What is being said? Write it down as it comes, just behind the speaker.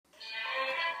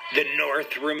The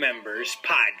North Remembers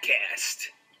Podcast.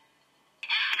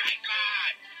 Oh my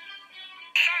God!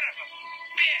 Son of a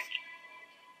bitch!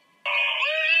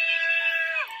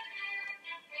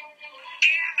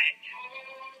 Damn it!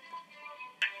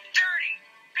 Dirty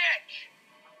bitch!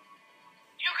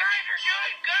 You guys are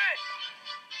doing good!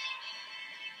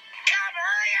 Come,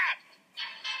 hurry up!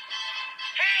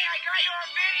 Hey, I got you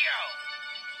on video!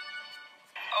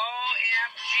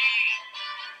 OMG!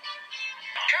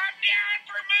 Come down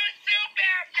for moose soup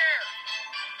after!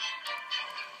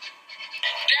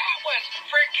 That was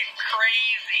freaking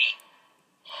crazy!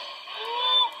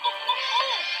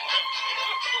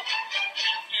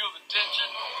 You feel the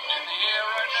tension in the air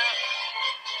right now?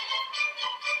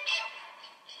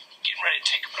 Getting ready to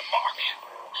take him to market.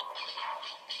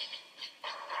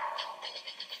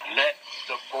 Let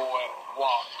the boy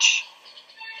watch.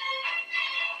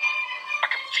 I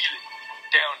can feel it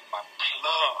down in my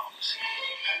plums.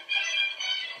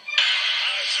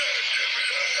 I said, give me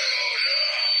the hell yeah!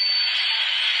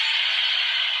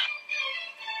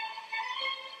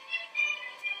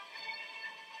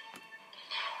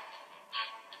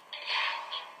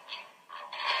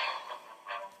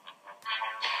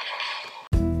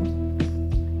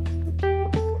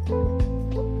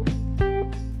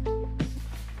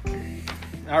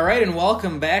 All right, and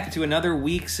welcome back to another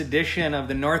week's edition of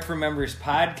the North Remembers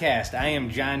Podcast. I am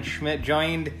John Schmidt,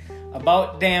 joined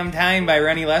about damn time by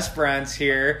Rene Lesperance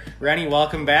here. Rene,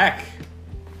 welcome back.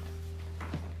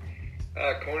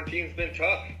 Quarantine's been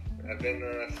tough. I've been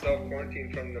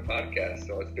self-quarantined from the podcast,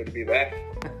 so it's good to be back.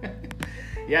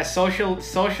 Yeah,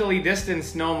 socially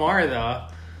distanced no more, though.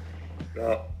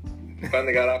 No,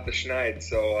 finally got off the schneid,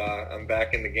 so I'm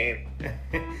back in the game.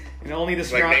 And only the It's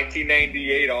strong... like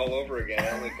 1998 all over again.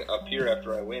 I'm like up here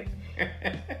after I win.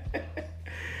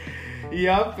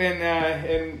 Yup,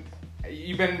 and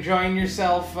you've been enjoying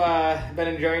yourself.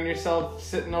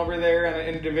 Sitting over there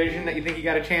in a division that you think you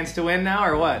got a chance to win now,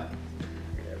 or what?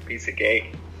 Yeah, piece of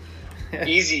cake.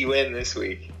 Easy win this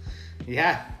week.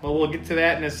 Yeah, well, we'll get to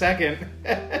that in a second.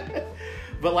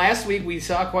 But last week we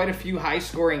saw quite a few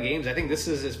high-scoring games. I think this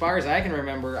is, as far as I can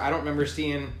remember, I don't remember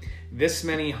seeing this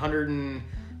many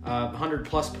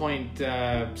 100-plus point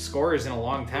scores in a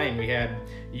long time.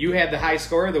 You had the high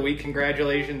score of the week.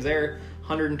 Congratulations there,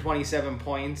 127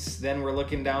 points. Then we're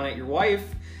looking down at your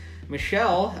wife,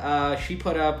 Michelle. She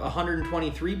put up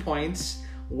 123 points.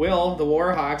 Will, the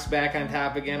Warhawks, back on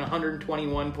top again,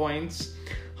 121 points.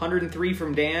 103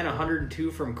 from Dan, 102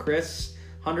 from Chris,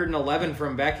 111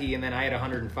 from Becky, and then I had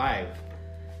 105.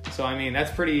 So, I mean,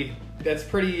 that's pretty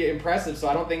impressive. So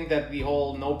I don't think that the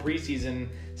whole no preseason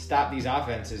stopped these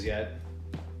offenses yet.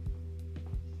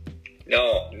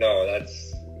 No,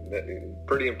 that's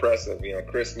pretty impressive. You know,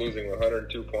 Chris losing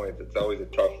 102 points, it's always a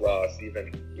tough loss.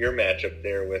 Even your matchup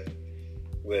there with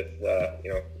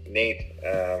Nate,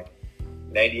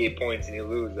 98 points and you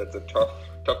lose, that's a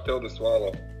tough pill to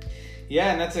swallow.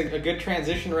 Yeah, and that's a good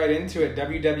transition right into it.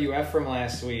 WWF from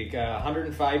last week,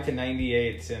 105 to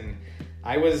 98, and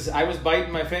I was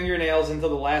biting my fingernails until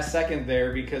the last second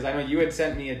there because I know you had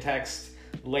sent me a text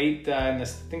late I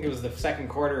think it was the second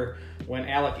quarter when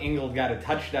Alec Ingold got a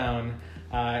touchdown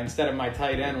instead of my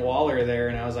tight end Waller there,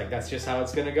 and I was like, that's just how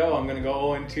it's gonna go. I'm gonna go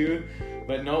 0-2,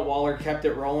 but no, Waller kept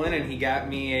it rolling and he got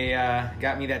me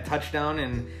that touchdown,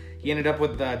 and he ended up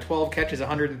with 12 catches,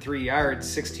 103 yards,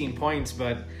 16 points,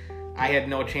 but I had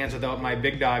no chance without my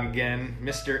big dog again,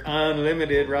 Mr.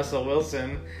 Unlimited Russell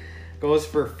Wilson. Goes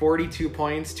for 42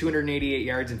 points, 288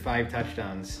 yards, and 5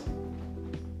 touchdowns.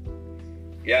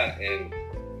 Yeah, and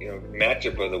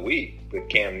matchup of the week with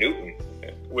Cam Newton,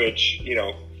 which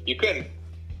you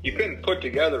couldn't put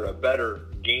together a better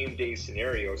game day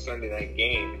scenario, Sunday night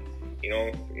game.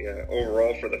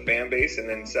 Overall for the fan base, and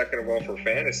then second of all for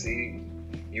fantasy,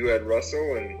 you had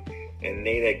Russell and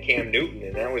Nate had Cam Newton,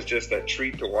 and that was just a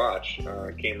treat to watch.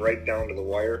 It came right down to the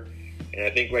wire, and I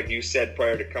think, like you said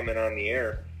prior to coming on the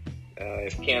air,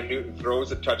 if Cam Newton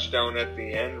throws a touchdown at the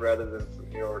end rather than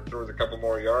or throws a couple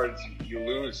more yards, you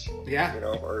lose. Yeah.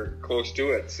 Or close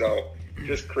to it. So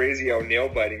just crazy how nail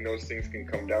biting those things can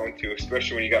come down to,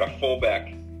 especially when you got a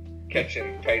fullback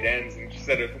catching tight ends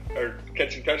or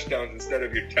catching touchdowns instead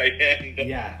of your tight end.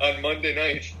 Yeah. On Monday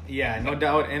night. Yeah, no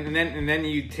doubt. And then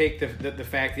you take the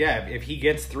fact, if he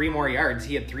gets 3 more yards,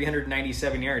 he had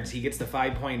 397 yards, he gets the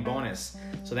 5-point bonus.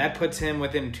 So that puts him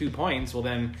within 2 points. Well,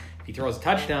 then if he throws a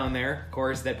touchdown there, of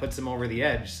course, that puts him over the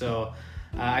edge. So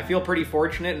I feel pretty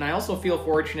fortunate, and I also feel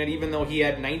fortunate even though he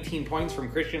had 19 points from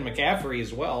Christian McCaffrey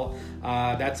as well.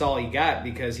 That's all he got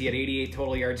because he had 88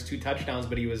 total yards, 2 touchdowns,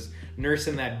 but he was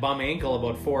nursing that bum ankle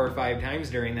about 4 or 5 times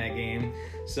during that game.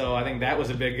 So I think that was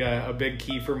a big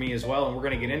key for me as well, and we're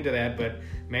going to get into that. But,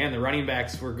 man, the running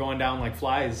backs were going down like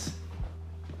flies.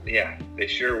 Yeah, they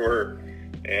sure were.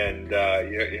 And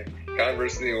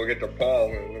conversely, we'll get to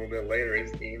Paul a little bit later,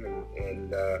 his team,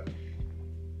 and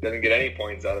doesn't get any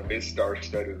points out of his star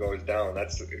stud who goes down.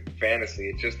 That's fantasy.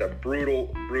 It's just a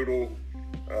brutal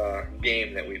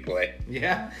game that we play.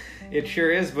 Yeah, it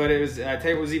sure is. But it was. I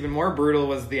tell you, what was even more brutal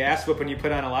was the ass whooping you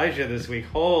put on Elijah this week.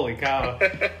 Holy cow!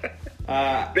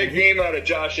 Big game out of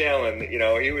Josh Allen.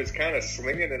 He was kind of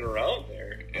slinging it around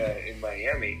there in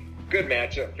Miami. Good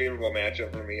matchup, favorable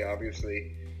matchup for me,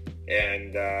 obviously.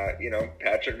 And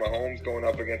Patrick Mahomes going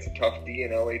up against a tough D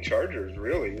and LA Chargers.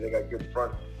 Really, they got good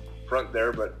front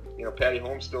there, but Patty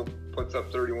Holmes still puts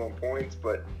up 31 points,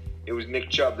 but it was Nick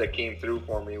Chubb that came through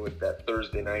for me with that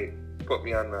Thursday night, put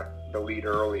me on the lead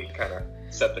early, kind of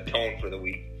set the tone for the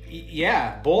week.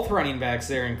 Yeah, both running backs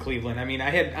there in Cleveland. I mean,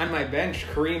 I had on my bench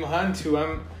Kareem Hunt, who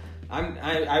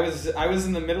I was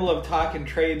in the middle of talking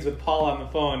trades with Paul on the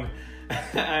phone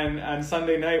on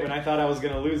Sunday night when I thought I was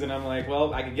going to lose, and I'm like,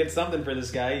 well, I could get something for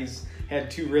this guy. He's had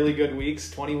 2 really good weeks,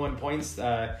 21 points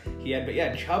he had, but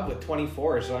yeah, Chubb with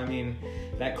 24. So I mean,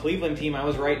 that Cleveland team, I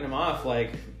was writing them off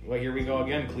like, well, here we go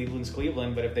again. Cleveland's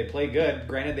Cleveland, but if they play good,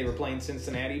 granted they were playing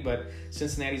Cincinnati, but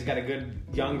Cincinnati's got a good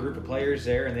young group of players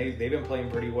there, and they've been playing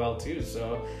pretty well too.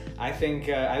 So I think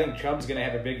Chubb's going to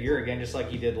have a big year again, just like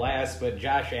he did last. But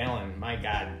Josh Allen, my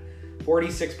God,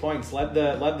 46 points led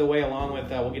the way along with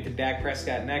we'll get to Dak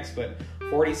Prescott next, but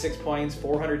 46 points,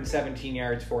 417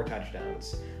 yards, 4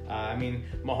 touchdowns. I mean,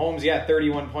 Mahomes,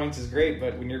 31 points is great,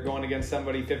 but when you're going against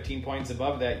somebody 15 points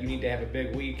above that, you need to have a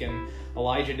big week, and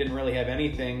Elijah didn't really have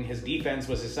anything. His defense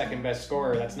was his second best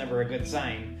scorer. That's never a good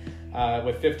sign.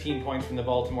 With 15 points from the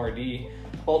Baltimore D.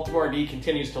 Baltimore D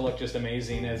continues to look just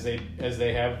amazing as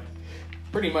they have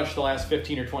pretty much the last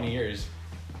 15 or 20 years.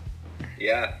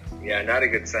 Yeah, not a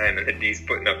good sign that the D's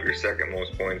putting up your second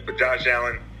most points. But Josh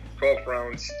Allen, 12th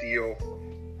round steal.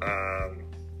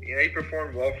 He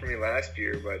performed well for me last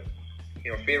year, but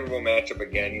favorable matchup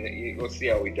again. We'll see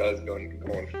how he does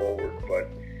going forward. But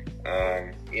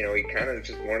he kind of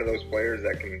just one of those players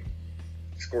that can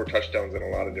score touchdowns in a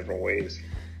lot of different ways.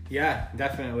 Yeah,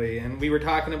 definitely. And we were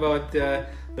talking about the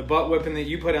butt whipping that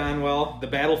you put on. Well, the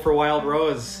Battle for Wild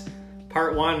Rose,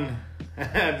 Part 1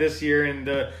 this year, and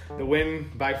the win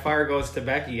by far goes to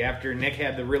Becky after Nick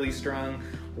had the really strong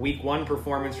Week 1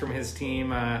 performance from his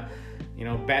team.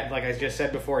 Like I just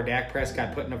said before, Dak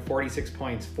Prescott putting up 46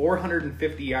 points,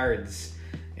 450 yards,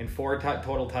 and 4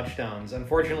 total touchdowns.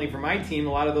 Unfortunately for my team,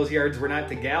 a lot of those yards were not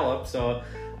to Gallup, so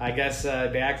I guess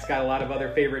Dak's got a lot of other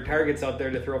favorite targets out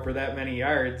there to throw for that many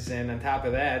yards. And on top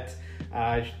of that,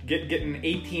 getting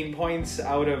 18 points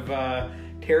out of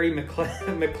Terry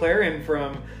McLaurin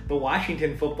from the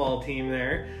Washington football team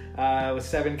there with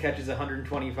 7 catches,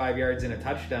 125 yards, and a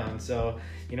touchdown. So,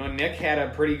 Nick had a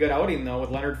pretty good outing, though, with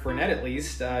Leonard Fournette at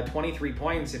least, 23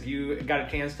 points. If you got a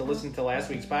chance to listen to last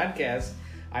week's podcast,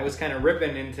 I was kind of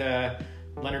ripping into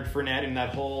Leonard Fournette and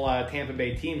that whole Tampa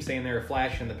Bay team, saying they're a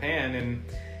flash in the pan,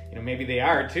 and maybe they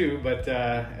are too, but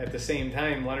at the same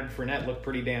time, Leonard Fournette looked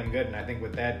pretty damn good, and I think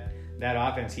with that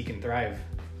offense, he can thrive.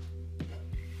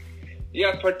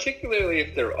 Yeah, particularly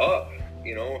if they're up.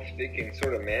 If they can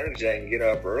sort of manage that and get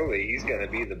up early, he's going to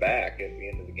be the back at the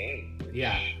end of the game.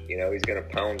 Yeah. He's going to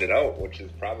pound it out, which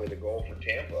is probably the goal for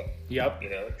Tampa. Yep.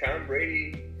 Tom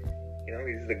Brady,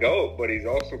 he's the GOAT, but he's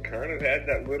also kind of had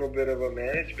that little bit of a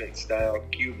management style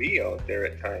QB out there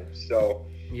at times. So,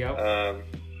 yep.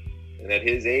 And at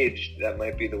his age, that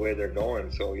might be the way they're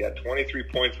going. So, 23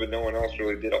 points, but no one else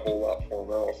really did a whole lot for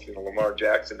him else. Lamar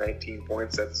Jackson, 19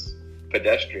 points, that's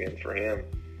pedestrian for him.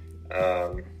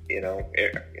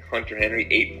 Hunter Henry,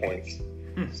 8 points.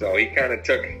 So he kind of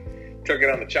took it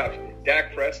on the chops.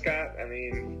 Dak Prescott,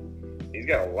 he's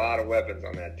got a lot of weapons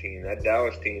on that team. That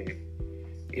Dallas team,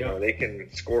 they can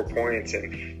score points,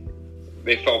 and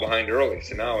they fell behind early.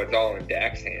 So now it's all in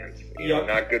Dak's hands.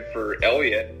 Not good for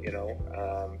Elliott,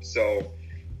 So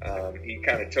he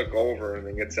kind of took over and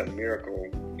then gets a miracle,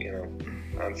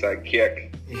 onside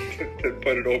kick to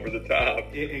put it over the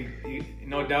top.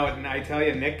 No doubt. And I tell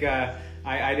you, Nick,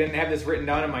 I didn't have this written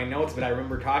down in my notes, but I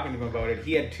remember talking to him about it.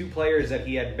 He had 2 players that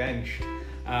he had benched.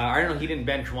 I don't know, he didn't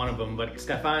bench one of them, but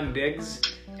Stephon Diggs,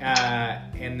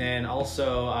 and then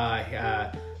also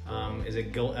is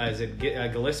it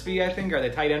Gillespie, I think, or the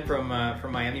tight end from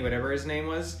Miami, whatever his name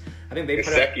was. I think they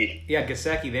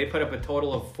Gesicki. They put up a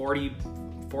total of 40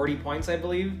 points, I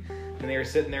believe, and they were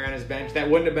sitting there on his bench. That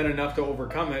wouldn't have been enough to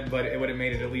overcome it, but it would have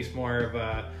made it at least more of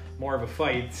a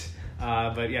fight.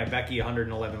 But yeah, Becky,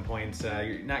 111 points.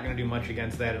 You're not going to do much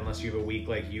against that unless you have a week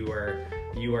like you or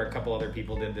you or a couple other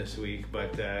people did this week.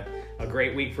 But a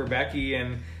great week for Becky,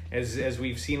 and as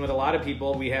we've seen with a lot of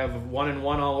people, we have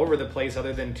 1-1 all over the place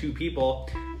other than two people,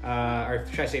 or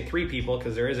should I say three people,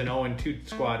 because there is an 0-2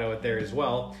 squad out there as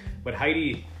well. But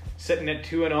Heidi sitting at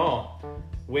 2-0,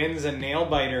 wins a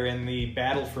nail-biter in the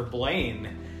battle for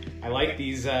Blaine. I like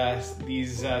these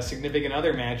significant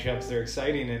other matchups. They're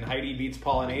exciting, and Heidi beats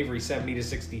Paul and Avery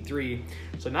 70-63.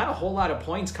 So not a whole lot of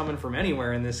points coming from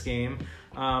anywhere in this game.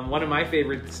 One of my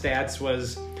favorite stats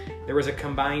was there was a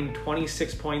combined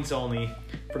 26 points only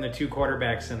from the two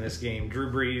quarterbacks in this game.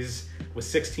 Drew Brees with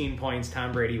 16 points,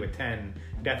 Tom Brady with 10.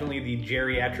 Definitely the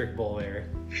geriatric bowl there.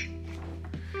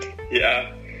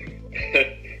 Yeah.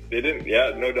 They didn't,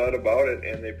 no doubt about it.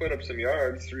 And they put up some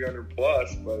yards, 300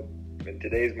 plus, but in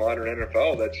today's modern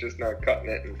NFL, that's just not cutting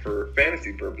it. And for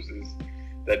fantasy purposes,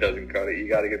 that doesn't cut it. You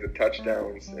got to get the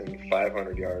touchdowns and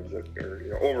 500 yards, or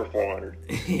over 400.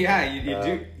 Yeah, you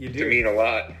do. To mean a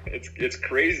lot. It's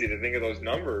crazy to think of those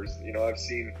numbers. I've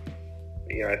seen.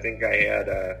 I think I had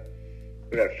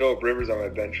Phillip Rivers on my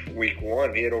bench week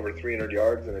 1. He had over 300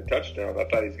 yards and a touchdown. I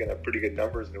thought he was going to have pretty good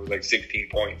numbers, and it was like 16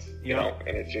 points. You know,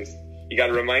 and it's just you got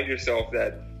to remind yourself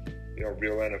that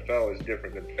real NFL is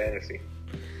different than fantasy.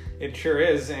 It sure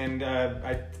is, and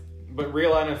but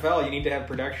real NFL, you need to have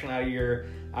production out of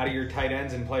your tight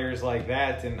ends and players like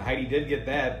that. And Heidi did get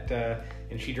that,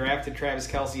 and she drafted Travis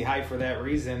Kelce high for that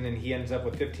reason, and he ends up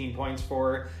with 15 points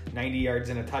for 90 yards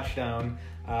and a touchdown.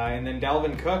 And then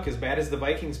Dalvin Cook, as bad as the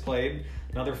Vikings played,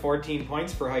 another 14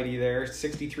 points for Heidi there,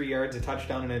 63 yards, a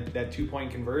touchdown, and that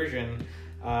 2-point conversion.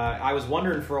 I was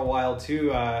wondering for a while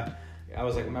too. I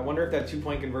was like, I wonder if that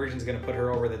 2-point conversion is going to put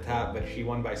her over the top, but she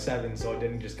won by 7, so it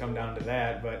didn't just come down to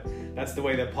that. But that's the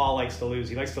way that Paul likes to lose.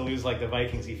 He likes to lose like the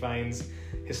Vikings. He finds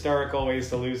historical ways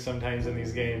to lose sometimes in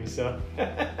these games. So,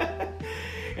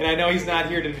 and I know he's not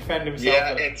here to defend himself.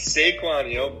 Yeah, and Saquon,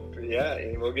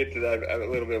 and we'll get to that a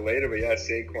little bit later. But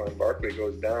Saquon Barkley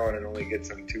goes down and only gets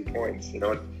him 2 points.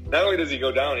 Not only does he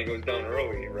go down, he goes down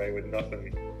early, right, with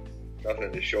nothing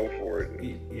to show for it.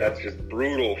 Yeah. That's just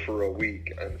brutal for a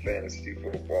week on fantasy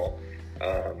football.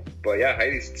 But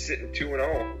Heidi's sitting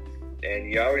 2-0,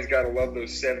 and you always got to love those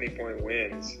 70-point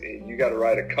wins. And you got to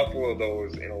ride a couple of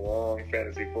those in a long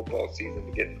fantasy football season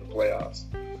to get to the playoffs.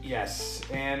 Yes,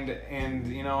 and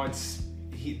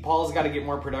Paul's got to get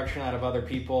more production out of other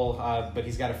people, but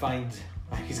he's got to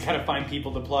find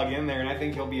people to plug in there, and I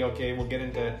think he'll be okay. We'll get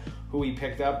into who he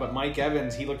picked up, but Mike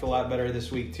Evans, he looked a lot better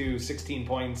this week too. 16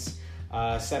 points.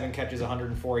 7 catches,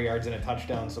 104 yards, and a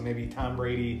touchdown. So maybe Tom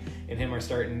Brady and him are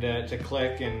starting to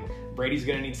click, and Brady's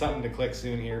going to need something to click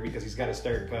soon here because he's got to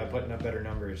start putting up better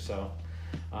numbers. So,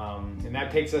 and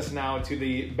that takes us now to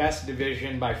the best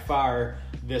division by far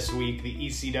this week, the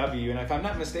ECW. And if I'm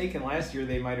not mistaken, last year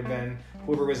they might have been,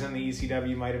 whoever was in the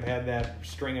ECW might have had that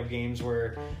string of games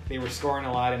where they were scoring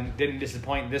a lot and didn't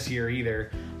disappoint this year either.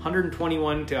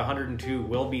 121-102,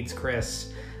 Will beats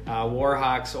Chris.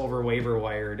 Warhawks over waiver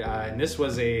wired, and this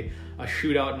was a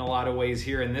shootout in a lot of ways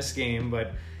here in this game,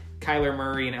 but Kyler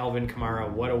Murray and Alvin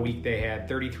Kamara, what a week they had.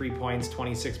 33 points,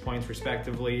 26 points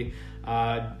respectively.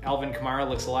 Alvin Kamara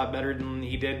looks a lot better than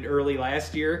he did early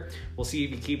last year. We'll see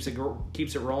if he keeps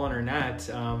it rolling or not.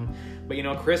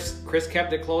 But Chris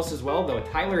kept it close as well though.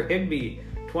 Tyler Higbee,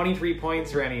 23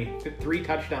 points, Rene, 3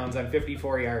 touchdowns on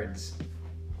 54 yards.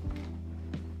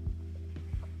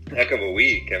 Heck of a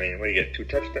week. I mean, what do you get? 2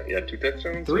 touchdowns? Yeah, 2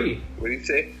 touchdowns? 3. What did you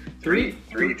say?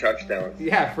 3 touchdowns.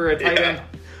 Yeah, for a tight end.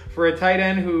 For a tight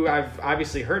end who I've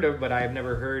obviously heard of, but I've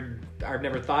never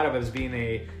thought of as being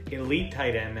a elite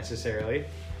tight end necessarily.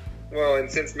 Well, and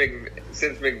since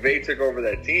McVay took over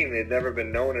that team, they've never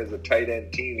been known as a tight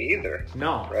end team either.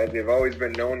 No. Right? They've always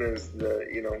been known as the,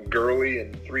 Gurley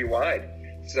and 3 wide.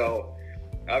 So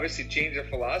obviously change of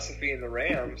philosophy in the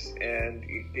Rams, and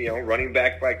running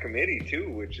back by committee too,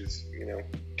 which is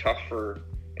tough for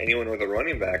anyone with a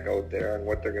running back out there on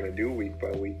what they're going to do week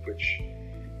by week, which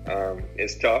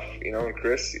is tough. And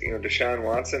Chris, Deshaun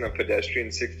Watson, a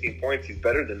pedestrian, 16 points. He's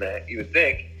better than that, you would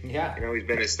think. Yeah. He's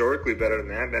been historically better than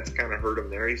that. That's kind of hurt him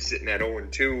there. He's sitting at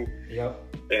 0-2.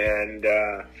 Yep. And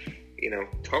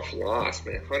tough loss,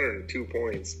 man. 102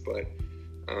 points, but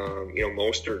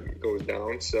Mostert goes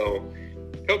down, so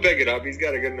he'll pick it up. He's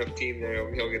got a good enough team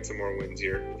there. He'll get some more wins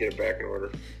here, get it back in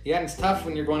order. Yeah, and it's tough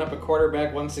when you're going up a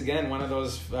quarterback once again, one of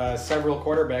those several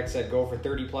quarterbacks that go for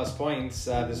 30-plus points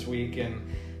this week. And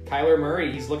Kyler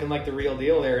Murray, he's looking like the real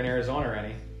deal there in Arizona,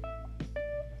 Rene.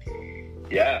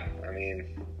 Yeah, I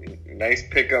mean, nice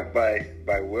pickup by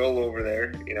Will over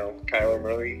there. Kyler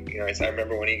Murray, I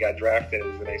remember when he got drafted, it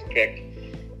was a nice pick.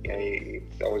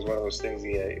 It's always one of those things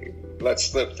you let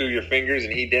slip through your fingers,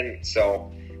 and he didn't.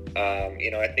 So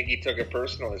I think he took it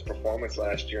personal, his performance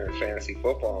last year in fantasy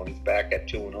football, and he's back at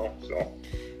 2-0. So.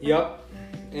 Yep.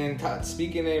 And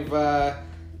speaking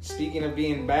of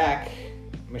being back,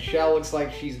 Michelle looks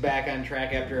like she's back on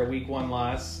track after a week 1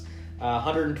 loss.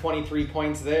 123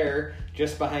 points there,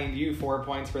 just behind you, 4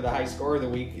 points for the high score of the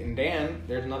week. And Dan,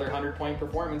 there's another 100-point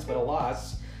performance, but a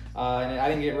loss. And I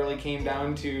think it really came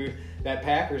down to that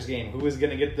Packers game. Who was going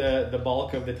to get the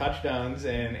bulk of the touchdowns?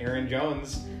 And Aaron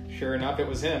Jones, sure enough, it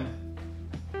was him.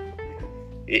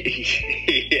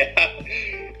 Yeah,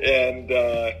 and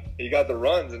he got the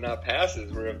runs and not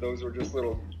passes. Where if those were just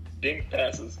little dink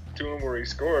passes to him where he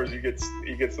scores, he gets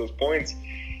those points.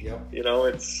 Yep.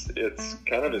 It's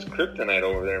kind of his kryptonite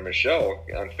over there. Michelle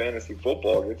on fantasy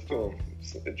football gets to him.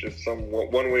 It's just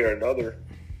one way or another.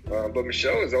 But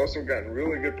Michelle has also gotten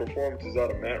really good performances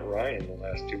out of Matt Ryan the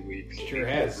last 2 weeks. Sure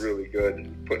has. He's really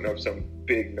good, putting up some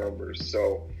big numbers.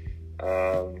 So,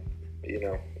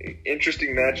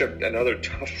 interesting matchup. Another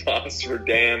tough loss for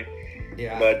Dan.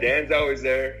 Yeah. But Dan's always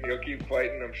there. He'll keep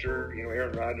fighting. I'm sure,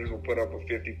 Aaron Rodgers will put up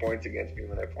 50 points against me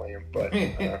when I play him. But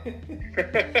yeah,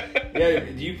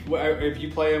 if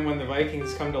you play him when the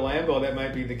Vikings come to Lambeau, that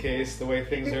might be the case. The way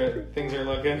things are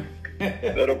looking.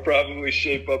 That'll probably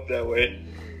shape up that way.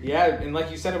 Yeah, and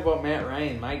like you said about Matt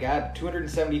Ryan, my God,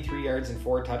 273 yards and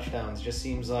 4 touchdowns. Just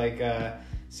seems like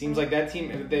that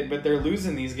team, but they're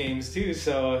losing these games too.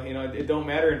 So it don't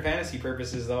matter in fantasy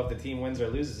purposes though if the team wins or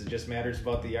loses. It just matters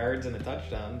about the yards and the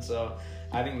touchdowns. So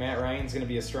I think Matt Ryan's going to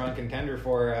be a strong contender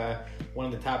for one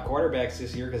of the top quarterbacks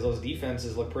this year because those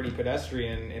defenses look pretty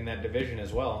pedestrian in that division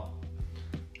as well.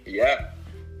 Yeah,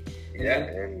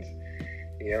 and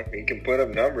he can put up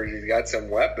numbers. He's got some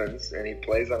weapons, and he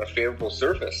plays on a favorable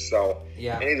surface. So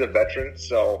and he's a veteran.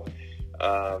 So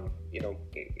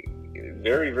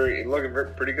very, very looking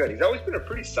pretty good. He's always been a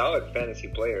pretty solid fantasy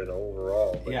player though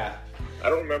overall. But yeah. I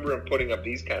don't remember him putting up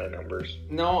these kind of numbers.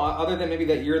 No, other than maybe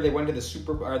that year they went to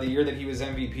the year that he was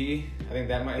MVP. I think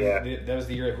that was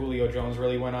the year that Julio Jones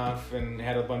really went off and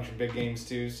had a bunch of big games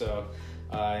too. So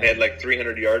he had like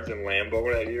 300 yards in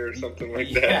Lambeau that year or something like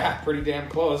that. Yeah, pretty damn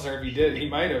close. Or if he did, he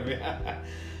might have. Yeah.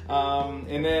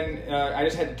 And then I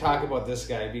just had to talk about this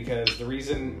guy because the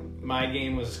reason my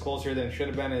game was closer than it should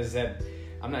have been is that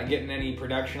I'm not getting any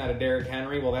production out of Derrick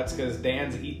Henry. Well, that's because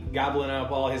Dan's gobbling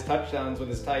up all his touchdowns with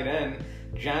his tight end,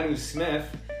 Jonnu Smith,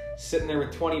 sitting there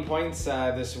with 20 points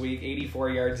this week,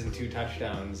 84 yards and 2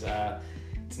 touchdowns.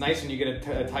 It's nice when you get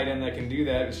a tight end that can do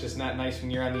that. It's just not nice when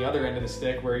you're on the other end of the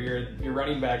stick where your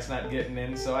running back's not getting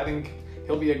in. So I think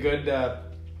he'll be a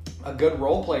good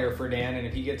role player for Dan, and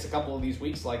if he gets a couple of these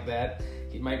weeks like that,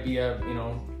 he might be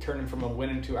turning from a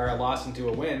loss into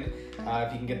a win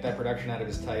if he can get that production out of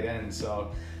his tight end.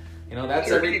 So, that's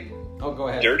go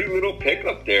ahead. Dirty little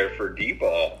pickup there for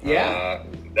D-ball. Yeah,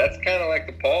 that's kind of like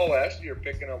the Paul last year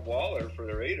picking up Waller for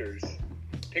the Raiders.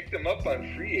 Picked him up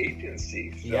on free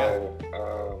agency.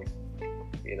 So,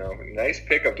 nice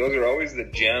pickup. Those are always the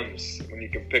gems when you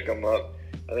can pick them up.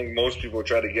 I think most people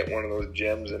try to get one of those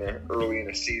gems early in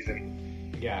a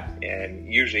season. Yeah.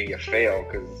 And usually you fail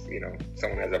because,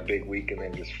 someone has a big week and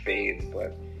then just fades.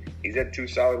 But he's had 2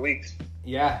 solid weeks.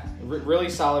 Yeah, really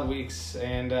solid weeks.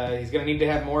 And he's going to need to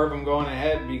have more of them going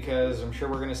ahead because I'm sure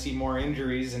we're going to see more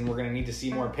injuries and we're going to need to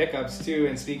see more pickups too.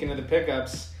 And speaking of the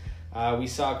pickups, we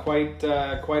saw quite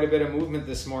a bit of movement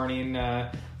this morning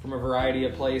from a variety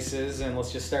of places. And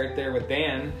let's just start there with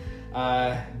Dan.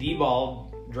 D-Ball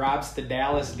drops the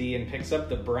Dallas D and picks up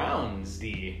the Browns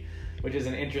D, which is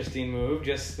an interesting move.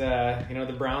 Just,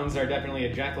 the Browns are definitely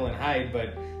a Jekyll and Hyde,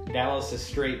 but Dallas is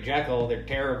straight Jekyll. They're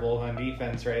terrible on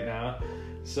defense right now.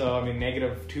 So,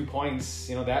 negative 2 points,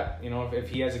 if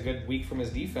he has a good week from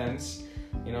his defense,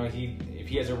 if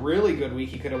he has a really good week,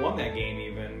 he could have won that game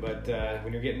even. But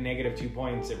when you're getting negative 2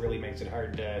 points, it really makes it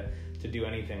hard to do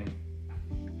anything.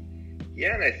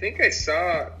 Yeah, and I think I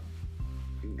saw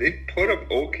they put up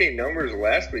okay numbers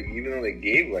last week, even though they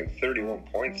gave like 31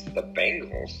 points to the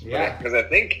Bengals. Yeah. Because I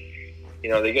think,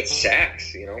 they get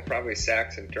sacks, probably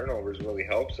sacks and turnovers really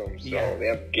helps them. So they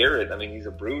have Garrett. He's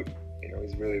a brute.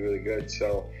 He's really, really good.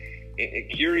 So a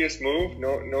curious move,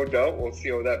 no doubt. We'll see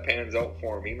how that pans out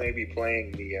for him. He may be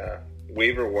playing the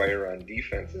waiver wire on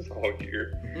defenses all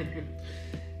year.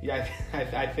 Yeah,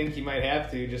 I think he might have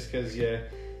to just because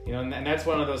and that's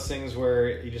one of those things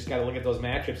where you just got to look at those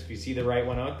matchups. If you see the right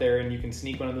one out there and you can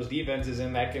sneak one of those defenses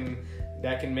in, that can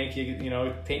make you,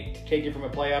 take you from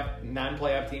a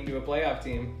non-playoff team to a playoff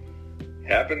team.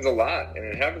 Happens a lot, and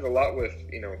it happens a lot with,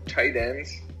 tight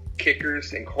ends,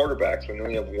 kickers, and quarterbacks when you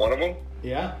only have one of them.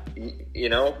 Yeah.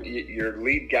 Your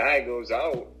lead guy goes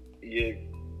out, you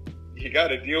got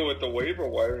to deal with the waiver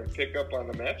wire and pick up on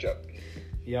the matchup.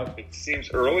 Yep. It seems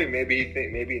early. Maybe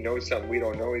he knows something we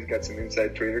don't know. He's got some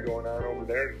inside trader going on over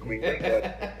there in Cleveland.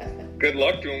 But good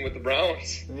luck to him with the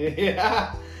Browns.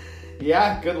 Yeah.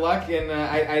 Good luck. And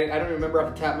I don't remember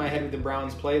off the top of my head who the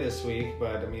Browns play this week,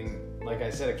 but I mean, like I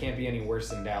said, it can't be any worse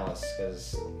than Dallas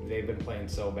because they've been playing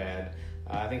so bad.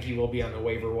 I think he will be on the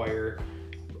waiver wire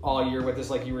all year with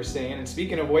us, like you were saying. And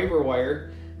speaking of waiver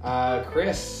wire,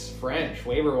 Chris French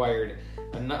waiver wired.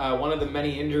 One of the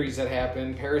many injuries that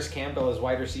happened. Paris Campbell, his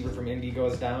wide receiver from Indy,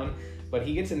 goes down, but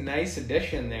he gets a nice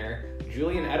addition there.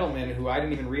 Julian Edelman, who I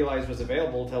didn't even realize was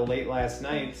available till late last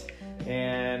night,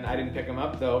 and I didn't pick him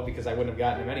up though because I wouldn't have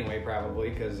gotten him anyway, probably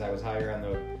because I was higher on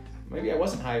the. Maybe I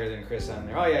wasn't higher than Chris on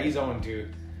there. Oh yeah, he's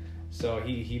 0-2, so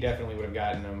he definitely would have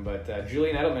gotten him. But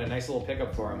Julian Edelman, a nice little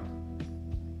pickup for him.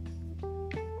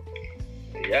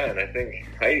 Yeah, and I think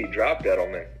Heidi dropped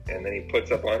Edelman, and then he puts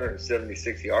up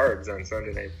 176 yards on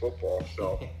Sunday Night Football.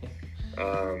 So,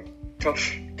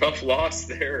 tough loss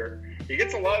there. He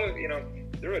gets a lot of,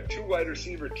 they're a 2 wide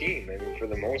receiver team. I mean, for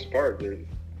the most part,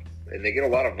 and they get a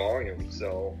lot of volume.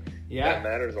 So that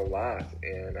matters a lot.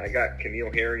 And I got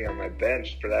Camille Harry on my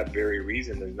bench for that very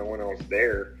reason. There's no one else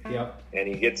there. Yep. And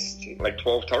he gets like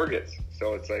 12 targets.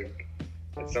 So it's like,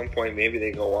 at some point, maybe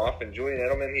they go off. And Julian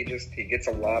Edelman, he gets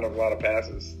a lot of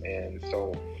passes, and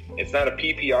so it's not a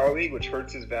PPR league, which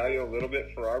hurts his value a little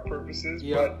bit for our purposes.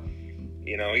 Yep. But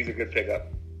he's a good pickup.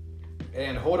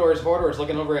 And Hodor's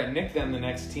looking over at Nick, then the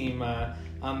next team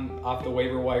off the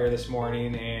waiver wire this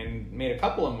morning, and made a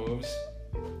couple of moves.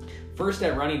 First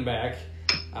at running back,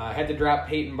 had to drop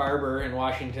Peyton Barber in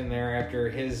Washington there after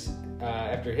his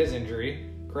injury.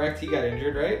 Correct? He got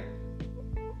injured, right?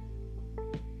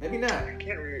 Maybe not. I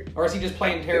can't remember. Or is he just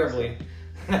playing terribly?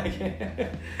 I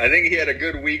think he had a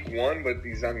good week 1, but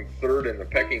he's on 3rd in the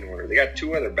pecking order. They got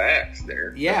 2 other backs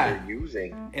there. Yeah. That they're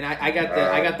using. And I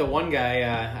got the one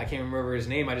guy. I can't remember his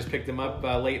name. I just picked him up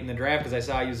late in the draft because I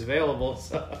saw he was available.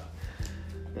 So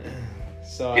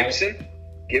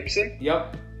Gibson.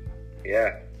 Yep.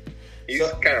 Yeah. He's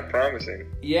kind of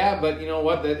promising. Yeah, but you know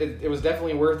what? It was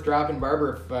definitely worth dropping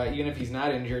Barber, even if he's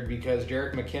not injured, because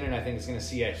Jerick McKinnon, I think, is going to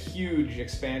see a huge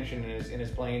expansion in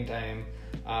his playing time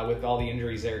with all the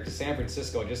injuries there. Because San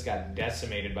Francisco just got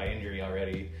decimated by injury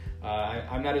already.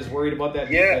 I'm not as worried about that.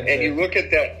 Yeah, and you look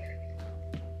at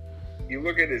that. You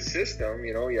look at his system.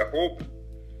 You hope.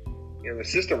 The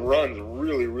system runs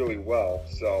really, really well.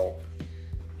 So.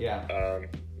 Yeah.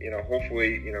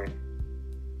 Hopefully,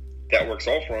 that works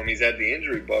all for him. He's had the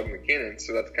injury bug, McKinnon,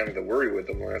 so that's kind of the worry with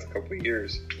him the last couple of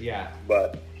years. Yeah.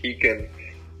 But he can,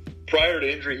 prior to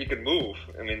injury, he could move.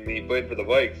 I mean, he played for the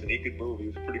Vikes, and he could move. He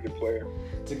was a pretty good player.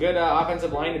 It's a good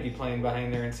offensive line to be playing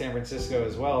behind there in San Francisco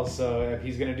as well. So if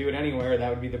he's going to do it anywhere, that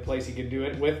would be the place he could do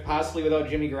it with, possibly without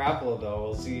Jimmy Garoppolo, though.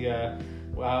 We'll see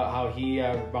how he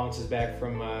bounces back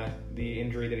from the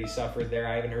injury that he suffered there.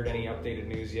 I haven't heard any updated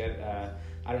news yet.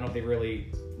 I don't know if they've really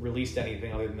released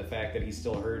anything other than the fact that he's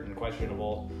still hurt and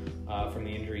questionable from the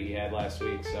injury he had last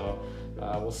week. So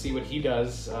we'll see what he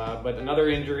does. But another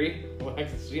injury,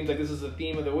 it seems like this is the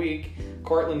theme of the week.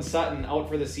 Cortland Sutton out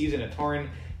for the season, a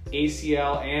torn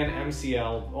ACL and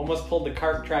MCL. Almost pulled the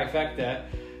Kark trifecta.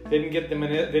 Didn't get the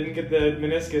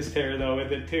meniscus tear though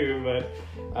with it too,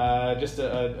 but just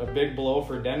a big blow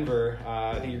for Denver.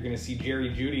 I think you're going to see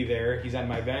Jerry Jeudy there. He's on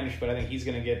my bench, but I think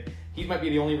he might be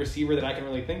the only receiver that I can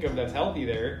really think of that's healthy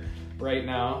there right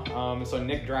now. So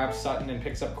Nick drops Sutton and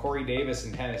picks up Corey Davis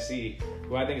in Tennessee,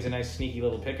 who I think is a nice sneaky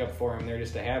little pickup for him there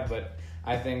just to have. But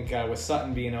I think with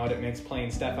Sutton being out, it makes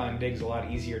playing Stephon Diggs a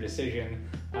lot easier decision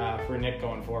for Nick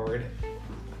going forward.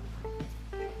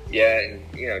 Yeah,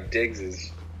 and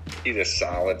Diggs he's a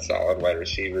solid wide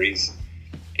receiver. He's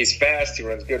fast. He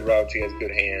runs good routes. He has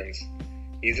good hands.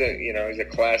 He's a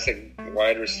classic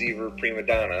wide receiver prima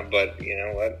donna. But you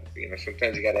know what?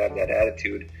 Sometimes you got to have that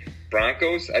attitude.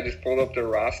 Broncos. I just pulled up their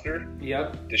roster.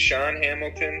 Yep. Deshaun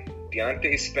Hamilton,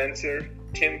 Deontay Spencer,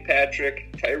 Tim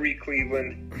Patrick, Tyree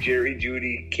Cleveland, Jerry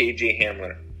Jeudy, KJ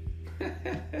Hamler.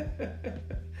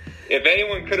 If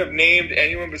anyone could have named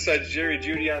anyone besides Jerry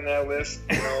Jeudy on that list,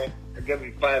 I'd give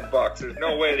him $5. There's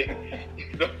no way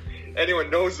anyone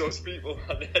knows those people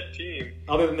on that team.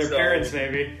 Other than their parents,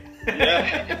 maybe.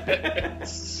 Yeah.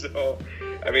 So,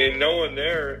 no one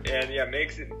there. And,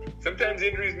 makes it – sometimes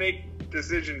injuries make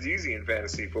decisions easy in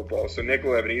fantasy football. So, Nick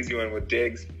will have an easy one with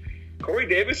Diggs. Corey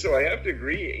Davis, though, I have to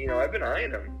agree. I've been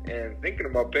eyeing him and thinking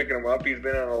about picking him up. He's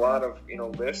been on a lot of,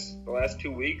 lists the last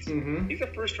 2 weeks. Mm-hmm. He's a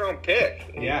first-round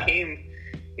pick. And yeah. He came –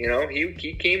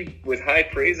 he came with high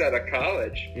praise out of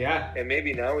college. Yeah. And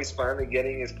maybe now he's finally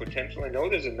getting his potential. I know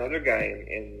there's another guy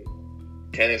in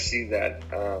Tennessee that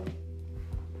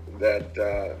that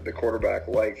the quarterback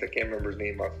likes. I can't remember his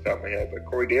name off the top of my head, but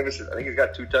Corey Davis, I think he's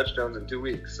got 2 touchdowns in 2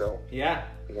 weeks. So yeah,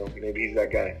 maybe he's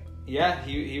that guy. Yeah,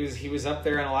 he was up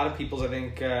there on a lot of people's, I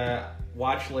think,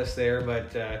 watch list there,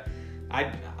 but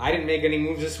I didn't make any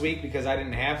moves this week because I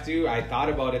didn't have to. I thought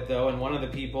about it though, and one of the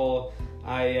people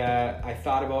I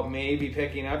thought about maybe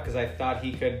picking up because I thought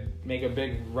he could make a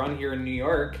big run here in New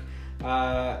York.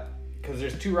 Because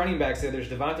there's 2 running backs there. There's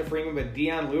Devonta Freeman, but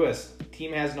Dion Lewis,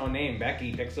 team has no name.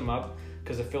 Becky picks him up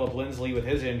because of Philip Lindsay with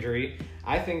his injury.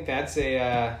 I think that's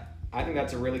a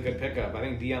really good pickup. I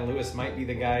think Dion Lewis might be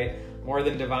the guy more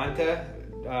than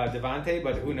Devontae,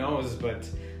 but who knows? But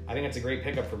I think it's a great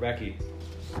pickup for Becky.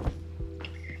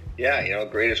 Yeah,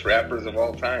 greatest rappers of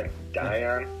all time,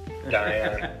 Dion,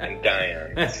 and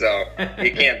Dion. So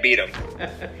you can't beat them.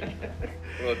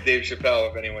 Well, Dave Chappelle,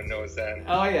 if anyone knows that.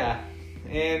 Oh yeah.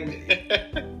 And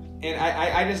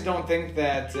I just don't think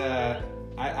that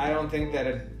I don't think that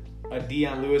a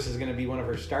Dion Lewis is going to be one of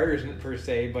her starters per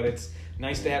se, but it's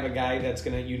nice to have a guy that's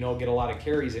going to get a lot of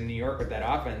carries in New York with that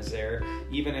offense there.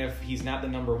 Even if he's not the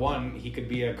number 1, he could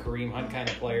be a Kareem Hunt kind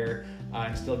of player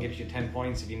and still get you 10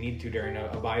 points if you need to during a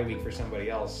bye week for somebody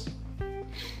else.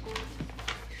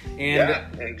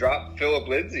 And drop Philip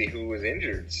Lindsay, who was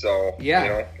injured. So,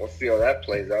 we'll see how that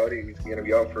plays out. He's going to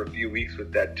be out for a few weeks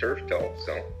with that turf toe.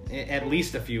 So at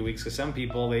least a few weeks, because some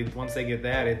people, once they get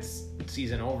that, it's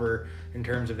season over in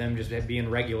terms of them just being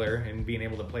regular and being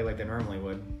able to play like they normally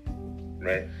would.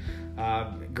 Right.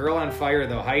 Girl on fire,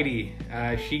 though, Heidi.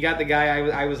 She got the guy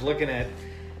I was looking at.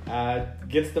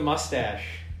 Gets the mustache.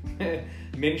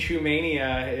 Minshew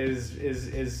mania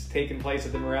is taking place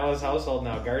at the Morales household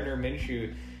now. Gardner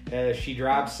Minshew. She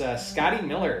drops Scotty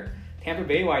Miller, Tampa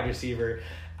Bay wide receiver.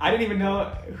 I didn't even know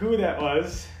who that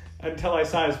was until I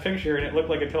saw his picture, and it looked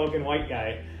like a token white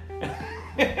guy.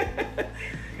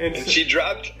 and she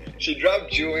dropped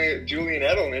Julian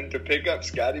Edelman to pick up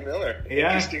Scotty Miller. Yeah.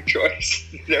 Interesting choice.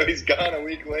 So he's gone a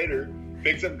week later.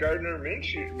 Picks up Gardner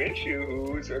Minshew,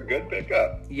 who's a good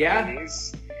pickup. Yeah. And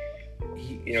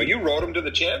you rode him to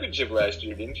the championship last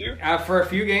year, didn't you? For a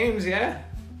few games, yeah.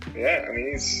 Yeah, I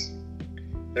mean,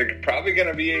 they're probably going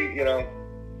to be,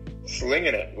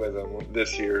 slinging it with him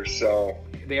this year. So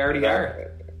they already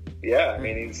are. Yeah, I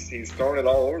mean, he's thrown it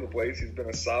all over the place. He's been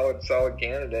a solid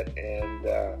candidate, and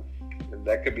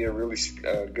that could be a really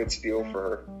good steal for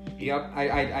her. Yep,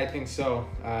 I think so.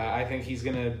 I think he's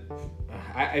gonna.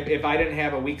 If I didn't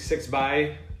have a week 6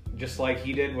 bye, just like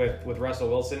he did with Russell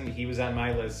Wilson, he was on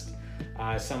my list,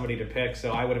 somebody to pick.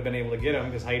 So I would have been able to get him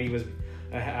because Heidi was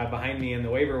behind me in the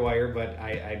waiver wire, but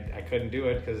I couldn't do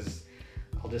it because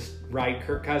I'll just ride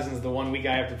Kirk Cousins the 1 week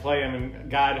I have to play him, and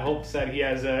God hopes that he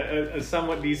has a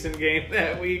somewhat decent game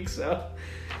that week. So,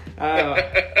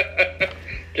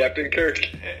 Captain Kirk.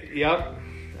 Yep.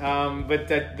 But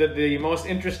the most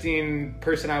interesting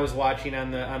person I was watching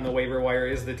on the waiver wire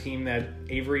is the team that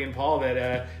Avery and Paul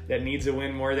that needs a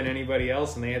win more than anybody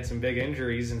else, and they had some big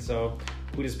injuries. And so,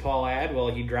 who does Paul add? Well,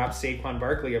 he drops Saquon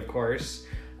Barkley, of course,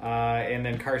 and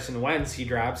then Carson Wentz he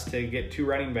drops to get 2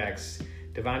 running backs.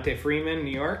 Devonta Freeman,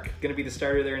 New York, going to be the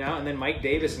starter there now, and then Mike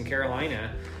Davis in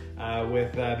Carolina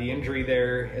with the injury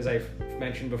there, as I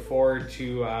mentioned before,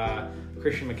 to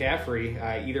Christian McCaffrey.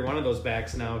 Either one of those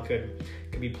backs now could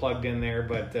be plugged in there,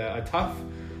 but a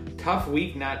tough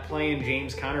week not playing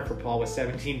James Conner for Paul with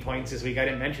 17 points this week. I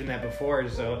didn't mention that before,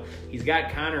 so he's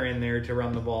got Conner in there to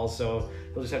run the ball, so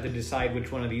he'll just have to decide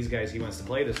which one of these guys he wants to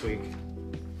play this week.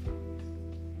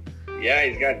 Yeah,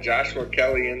 he's got Joshua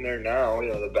Kelly in there now,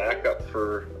 the backup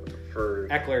for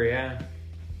Eckler, yeah.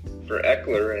 For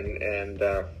Eckler, and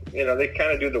they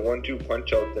kind of do the 1-2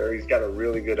 punch out there. He's got a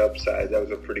really good upside. That was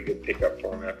a pretty good pickup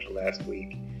for him after last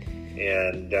week.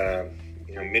 And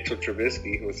Mitchell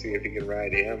Trubisky, we'll see if he can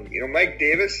ride him. Mike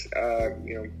Davis,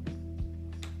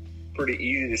 pretty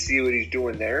easy to see what he's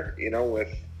doing there,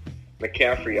 with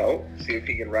McCaffrey out. See if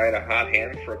he can ride a hot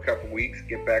hand for a couple weeks,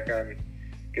 get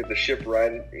the ship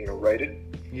righted.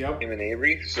 Yep. Him and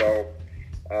Avery. So,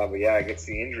 but yeah, I guess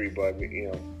the injury bug.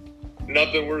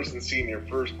 Nothing worse than seeing your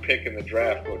first pick in the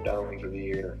draft go down for the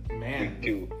year. Man, week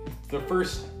 2. The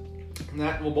first,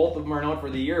 both of them are out for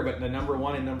the year, but the number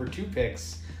 1 and number 2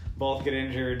 picks both get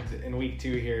injured in week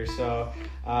 2 here. So,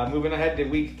 moving ahead to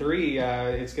week 3,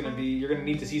 you're gonna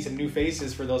need to see some new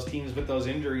faces for those teams with those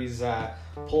injuries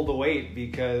pull the weight,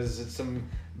 because it's some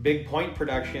big point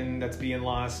production that's being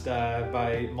lost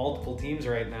by multiple teams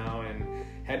right now. And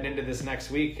heading into this next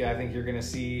week, I think you're gonna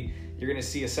see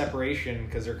a separation,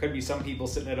 because there could be some people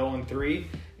sitting at 0-3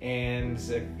 and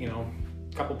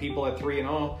a couple people at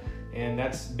 3-0, and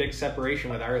that's big separation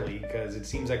with our league, because it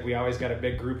seems like we always got a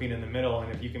big grouping in the middle,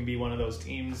 and if you can be one of those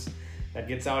teams that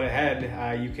gets out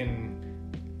ahead, you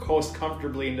can coast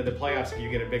comfortably into the playoffs if you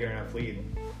get a big enough lead.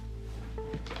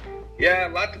 Yeah,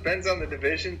 a lot depends on the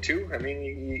division too. I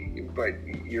mean, but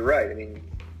you're right. I mean,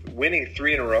 winning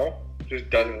 3 in a row just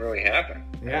doesn't really happen.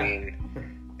 Yeah. I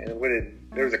mean, and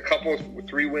there was a couple of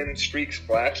 3-win streaks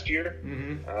last year.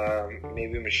 Mm-hmm.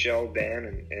 Maybe Michelle,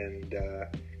 Dan, and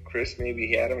Chris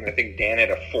maybe had them, and I think Dan had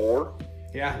a 4.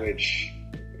 Yeah. Which,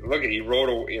 look, he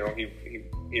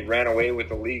he ran away with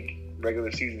the league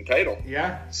regular season title.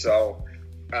 Yeah. So,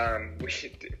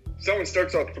 someone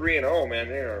starts out 3-0, man,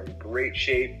 they're in great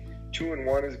shape.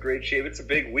 2-1 is great shape. It's a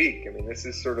big week. I mean, this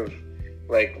is sort of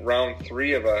like round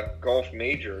 3 of a golf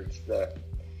major. It's the,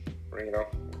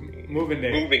 moving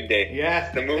day. Moving day. Yeah.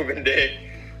 It's the moving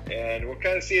day. And we'll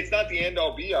kind of see. It's not the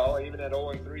end-all, be-all. Even at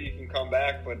 0-3, you can come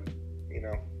back. But,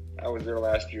 I was there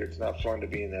last year. It's not fun to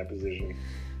be in that position.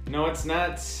 No, it's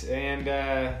not.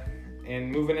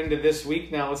 And moving into this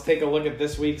week now, let's take a look at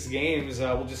this week's games.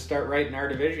 We'll just start right in our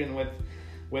division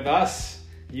with us,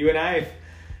 you and I.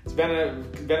 It's been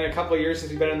a couple of years since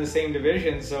we've been in the same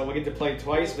division, so we'll get to play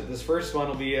twice. But this first one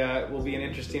will be an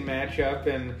interesting matchup.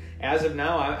 And as of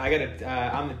now,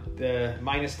 I'm the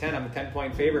 -10. I'm the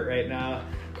 10-point favorite right now,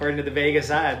 according to the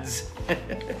Vegas odds.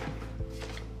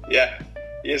 Yeah,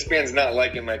 ESPN's not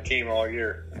liking my team all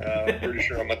year. I'm pretty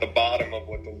sure I'm at the bottom of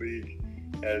what the league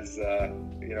has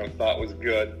thought was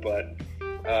good, but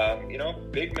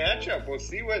big matchup. We'll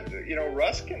see what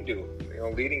Russ can do.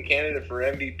 Leading candidate for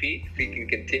MVP, if he can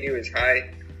continue his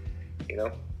high,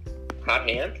 hot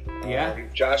hand. Yeah.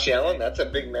 Josh Allen, that's a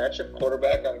big matchup,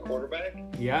 quarterback on quarterback.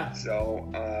 Yeah.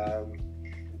 So,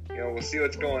 we'll see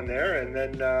what's going there, and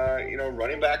then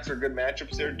running backs are good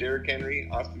matchups there. Derrick Henry,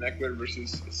 Austin Eckler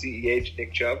versus CEH,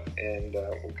 Nick Chubb, and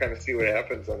we'll kind of see what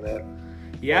happens on that.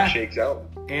 Yeah. How it shakes out.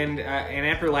 And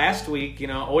after last week,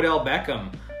 Odell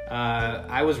Beckham,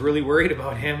 I was really worried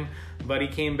about him, but he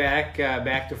came back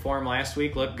to form last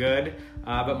week, looked good.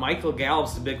 But Michael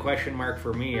Gallup's the big question mark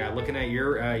for me. Looking at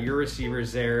your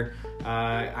receivers there,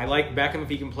 I like Beckham if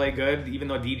he can play good, even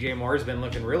though DJ Moore's been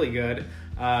looking really good.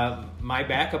 My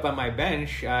backup on my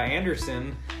bench,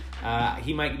 Anderson,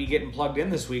 he might be getting plugged in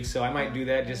this week, so I might do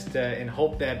that just in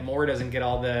hope that Moore doesn't get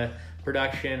all the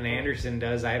production Anderson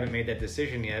does. I haven't made that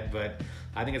decision yet, but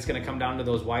I think it's going to come down to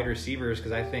those wide receivers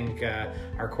because I think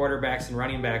our quarterbacks and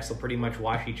running backs will pretty much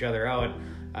wash each other out.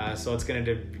 So it's going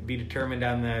to be determined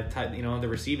on the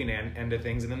receiving end of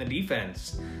things, and then the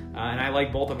defense. And I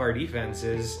like both of our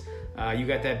defenses. You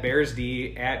got that Bears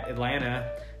D at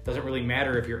Atlanta. Doesn't really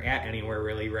matter if you're at anywhere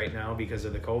really right now because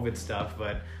of the COVID stuff,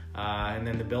 but and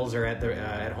then the Bills are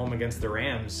at home against the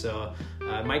Rams. So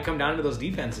it might come down to those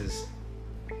defenses.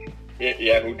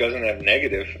 Yeah, who doesn't have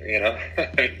negative,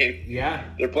 I mean, yeah,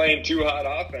 they're playing 2 hot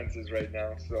offenses right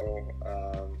now, so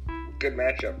good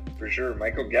matchup for sure.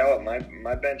 Michael Gallup,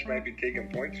 my bench might be taking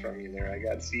points from you there. I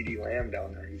got CeeDee Lamb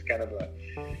down there. He's kind of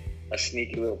a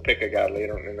sneaky little pick I got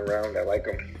later in the round. I like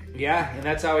him. Yeah, and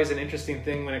that's always an interesting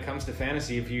thing when it comes to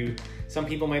fantasy. Some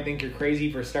people might think you're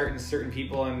crazy for starting certain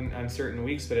people on certain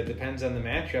weeks, but it depends on the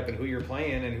matchup and who you're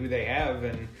playing and who they have,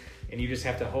 and you just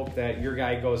have to hope that your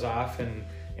guy goes off and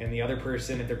the other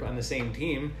person, if they're on the same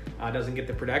team, doesn't get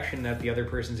the production that the other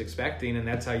person's expecting, and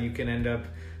that's how you can end up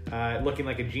looking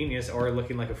like a genius or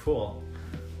looking like a fool.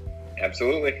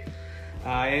 Absolutely.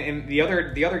 And the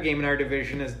other game in our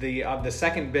division is the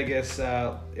second biggest,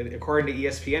 according to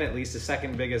ESPN at least, the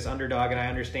second biggest underdog, and I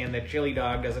understand that Chili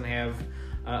Dog doesn't have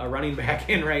a running back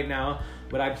in right now,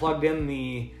 but I plugged in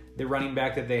the running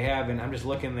back that they have, and I'm just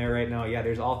looking there right now. Yeah,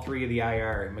 there's all 3 of the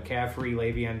IR: McCaffrey,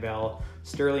 Le'Veon Bell,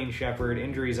 Sterling Shepard.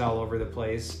 Injuries all over the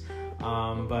place.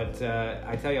 But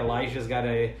I tell you, Elijah's got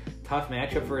a tough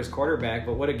matchup for his quarterback,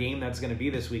 but what a game that's going to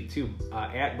be this week too.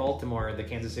 At Baltimore, the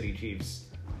Kansas City Chiefs.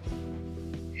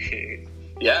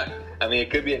 Yeah, I mean,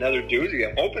 it could be another doozy.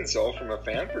 I'm hoping so from a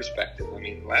fan perspective. I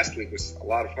mean, last week was a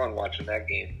lot of fun watching that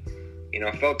game.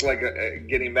 It felt like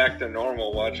getting back to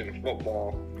normal watching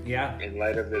football. Yeah. In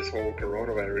light of this whole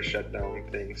coronavirus shutdown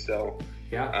thing. So,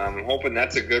 yeah, I'm hoping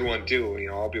that's a good one too.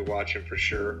 I'll be watching for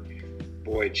sure.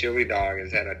 Boy, Chili Dog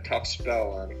has had a tough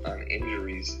spell on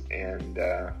injuries, and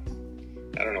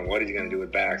I don't know what he's going to do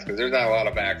with backs because there's not a lot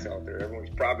of backs out there. Everyone's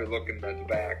probably looking at the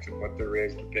backs and what they're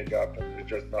able to pick up, and there's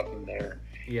just nothing there.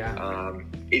 Yeah.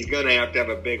 He's going to have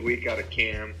a big week out of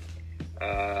Cam.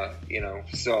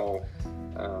 So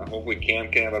hopefully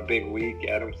Cam can have a big week.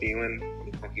 Adam Thielen,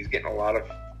 he's getting a lot of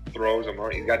throws.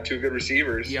 He's got 2 good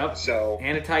receivers. Yep. So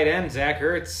and a tight end, Zach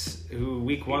Ertz, who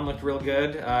week 1 looked real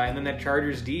good, and then that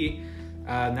Chargers D,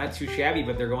 not too shabby,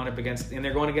 but they're going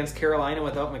against Carolina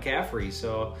without McCaffrey.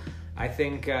 So I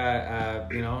think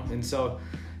and so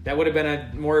that would have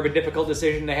been more of a difficult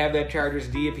decision to have that Chargers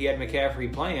D if he had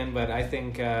McCaffrey playing. But I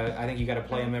think you got to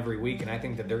play him every week, and I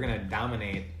think that they're going to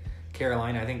dominate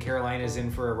Carolina. I think Carolina's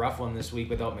in for a rough one this week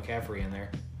without McCaffrey in there.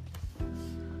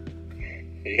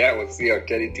 Yeah, we'll see how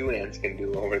Teddy Two Hands can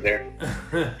do over there.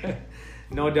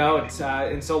 No doubt.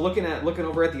 And so looking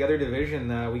over at the other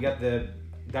division, we got the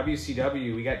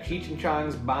WCW. We got Cheech and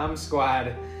Chong's Bomb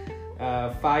Squad,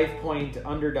 5-point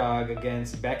underdog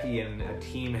against Becky, and a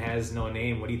team has no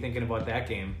name. What are you thinking about that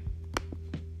game?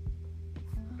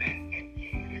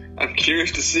 I'm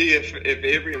curious to see if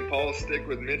Avery and Paul stick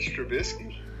with Mitch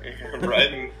Trubisky.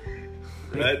 Riding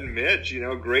Mitch,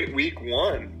 great week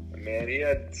one. Man, he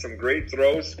had some great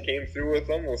throws, came through with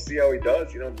them. We'll see how he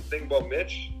does. The thing about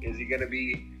Mitch, is he going to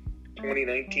be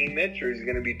 2019 Mitch or is he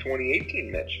going to be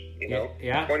 2018 Mitch?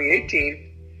 Yeah.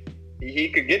 2018, he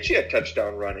could get you a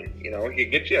touchdown running. He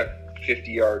could get you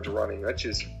 50 yards running. That's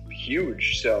just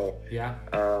huge. So, yeah.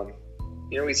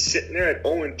 He's sitting there at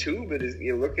 0-2, but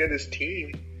you look at his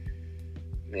team,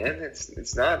 man,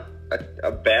 it's not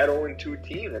a bad 0-2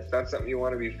 team. It's not something you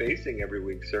want to be facing every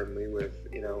week, certainly with,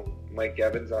 Mike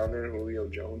Evans on there. Julio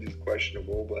Jones is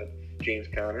questionable, but James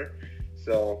Conner.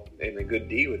 So, and a good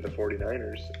D with the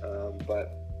 49ers. But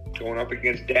going up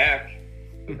against Dak,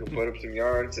 who can put up some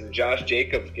yards, and Josh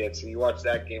Jacobs and you watch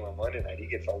that game on Monday night, he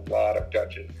gets a lot of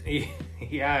touches.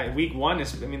 Yeah, week one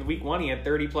he had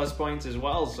 30-plus points as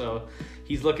well, so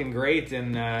he's looking great.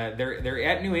 And they're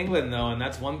at New England, though, and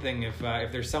that's one thing. If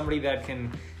there's somebody that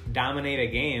can dominate a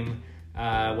game,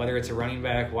 whether it's a running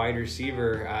back, wide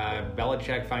receiver,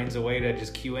 Belichick finds a way to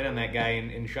just cue in on that guy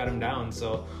and shut him down.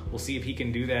 So we'll see if he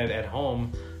can do that at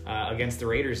home against the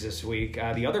Raiders this week.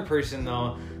 The other person,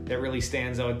 though, that really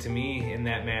stands out to me in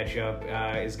that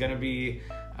matchup is going to be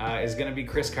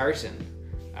Chris Carson.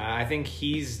 I think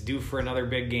he's due for another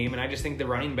big game, and I just think the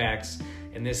running backs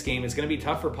in this game, it's going to be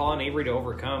tough for Paul and Avery to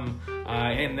overcome,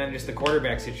 and then just the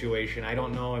quarterback situation. I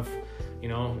don't know if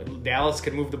Dallas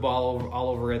could move the ball all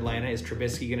over Atlanta. Is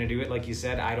Trubisky going to do it? Like you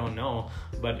said, I don't know.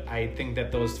 But I think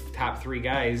that those top three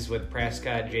guys with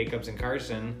Prescott, Jacobs, and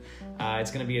Carson, it's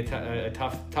going to be a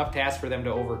tough task for them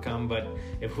to overcome. But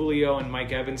if Julio and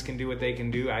Mike Evans can do what they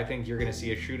can do, I think you're going to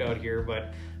see a shootout here.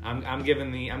 But I'm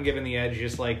giving the edge,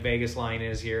 just like Vegas line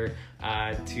is here,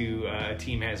 to a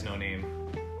team has no name.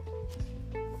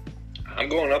 I'm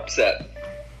going upset.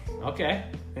 Okay.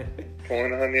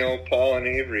 Pulling on the old Paul and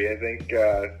Avery. I think,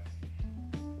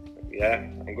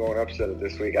 I'm going upset it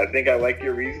this week. I think I like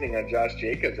your reasoning on Josh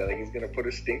Jacobs. I think he's going to put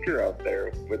a stinker out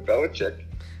there with Belichick.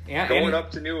 Yeah, going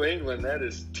up to New England, that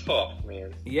is tough,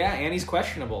 man. Yeah, and he's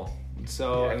questionable.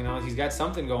 So, he's got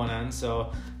something going on.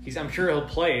 So, I'm sure he'll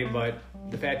play, but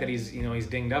the fact that he's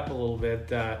dinged up a little bit,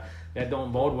 that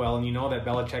don't bode well. And that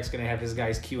Belichick's going to have his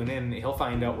guys queuing in. He'll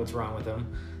find out what's wrong with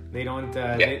him. They don't.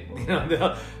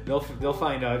 They'll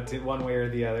find out one way or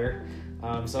the other.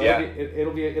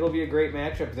 It'll be a great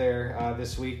matchup there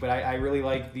this week. But I really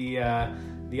like the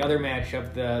other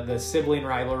matchup, the sibling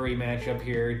rivalry matchup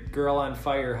here. Girl on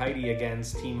Fire Heidi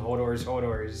against Team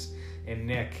Hodors and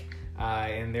Nick.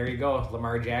 And there you go,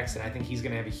 Lamar Jackson. I think he's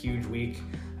going to have a huge week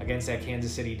against that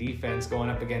Kansas City defense going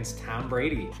up against Tom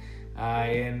Brady.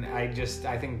 And I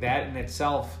think that in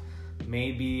itself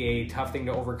may be a tough thing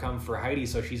to overcome for Heidi,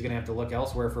 so she's going to have to look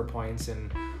elsewhere for points.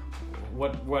 And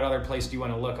what other place do you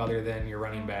want to look other than your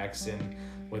running backs? And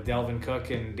with Delvin Cook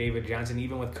and David Johnson,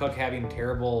 even with Cook having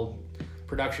terrible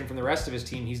production from the rest of his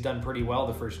team, he's done pretty well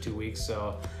the first 2 weeks.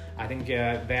 So I think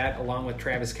that, along with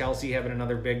Travis Kelce having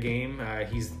another big game,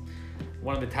 he's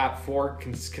one of the top 4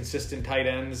 consistent tight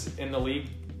ends in the league.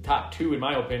 Top 2, in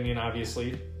my opinion,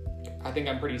 obviously. I think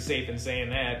I'm pretty safe in saying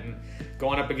that. And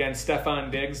going up against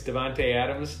Stephon Diggs, Devontae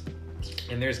Adams,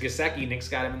 and there's Gesicki. Nick's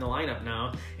got him in the lineup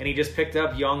now, and he just picked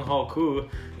up Young Ho Koo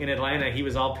in Atlanta. He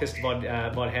was all pissed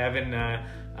about having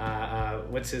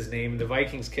what's his name, the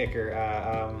Vikings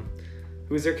kicker.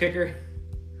 Who's their kicker?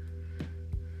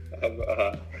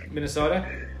 Minnesota.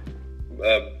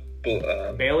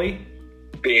 Bailey.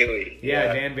 Bailey.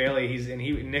 Yeah, Dan Bailey.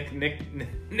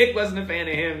 Nick wasn't a fan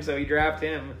of him, so he dropped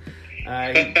him.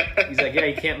 He's like,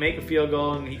 he can't make a field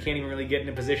goal, and he can't even really get in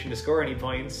a position to score any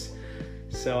points.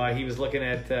 So he was looking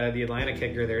at the Atlanta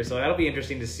kicker there. So that'll be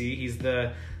interesting to see. He's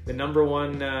the number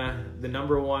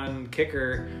one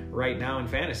kicker right now in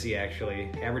fantasy,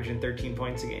 actually, averaging 13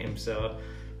 points a game. So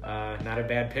not a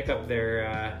bad pickup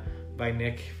there by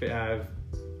Nick.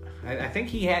 I think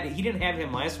he didn't have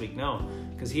him last week, no,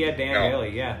 because he had Dan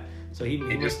Bailey, yeah. So he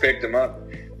just picked him up.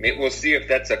 We'll see if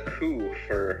that's a coup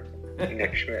for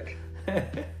Nick Schmidt.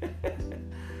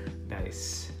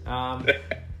 Nice.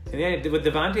 And then with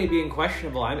Devontae being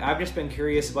questionable, I've just been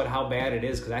curious about how bad it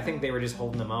is because I think they were just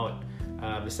holding them out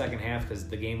the second half because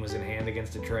the game was in hand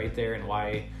against Detroit there and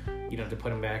why you don't have to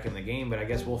put him back in the game. But I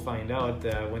guess we'll find out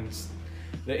when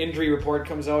the injury report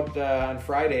comes out on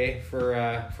Friday for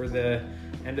the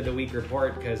end of the week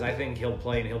report because I think he'll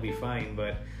play and he'll be fine.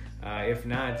 But if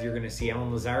not, you're going to see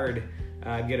Alan Lazard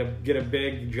get a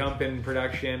big jump in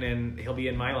production and he'll be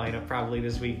in my lineup probably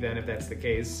this week then if that's the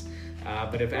case.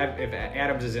 But if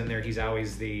Adams is in there, he's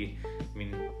always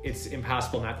it's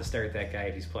impossible not to start that guy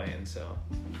if he's playing. So,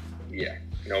 yeah,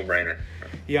 no brainer.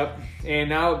 Yep. And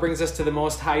now it brings us to the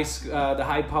most the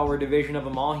high power division of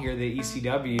them all here, the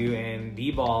ECW and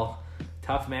D-ball.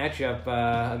 Tough matchup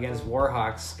against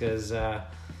Warhawks because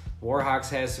Warhawks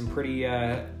has some pretty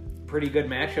good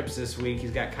matchups this week.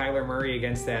 He's got Kyler Murray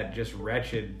against that just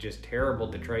wretched, just terrible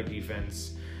Detroit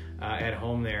defense at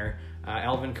home there.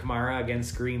 Alvin Kamara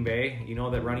against Green Bay. You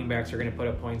know that running backs are going to put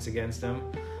up points against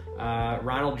them.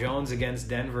 Ronald Jones against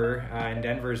Denver, and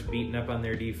Denver's beating up on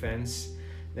their defense.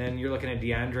 Then you're looking at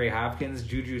DeAndre Hopkins,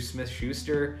 Juju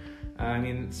Smith-Schuster.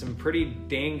 Some pretty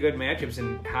dang good matchups,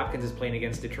 and Hopkins is playing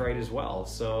against Detroit as well.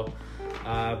 So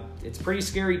it's a pretty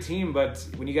scary team, but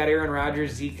when you got Aaron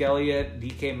Rodgers, Zeke Elliott,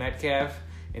 DK Metcalf,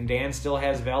 and Dan still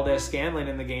has Valdez-Scanlon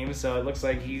in the game, so it looks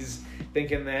like he's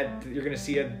thinking that you're going to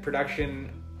see a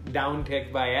production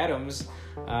downtick by Adams.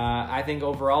 I think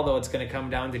overall, though, it's going to come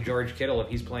down to George Kittle if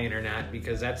he's playing or not,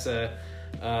 because that's a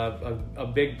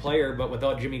big player. But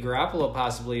without Jimmy Garoppolo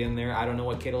possibly in there, I don't know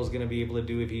what Kittle's going to be able to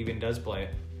do if he even does play.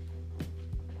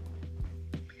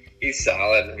 He's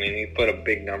solid. He put up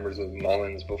big numbers with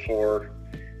Mullins before.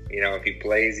 If he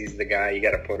plays, he's the guy. You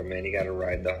got to put him in. You got to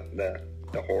ride the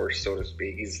horse, so to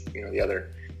speak. He's the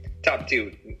other top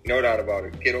two, no doubt about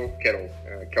it. Kittle,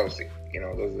 Kelsey.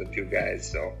 Those are the two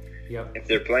guys. So yep. If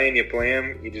they're playing, you play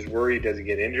him. You just worry, does he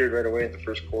get injured right away in the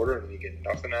first quarter and you get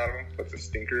nothing out of him? Puts a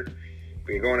stinker.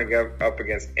 But you're going up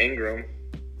against Ingram.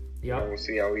 Yep. We'll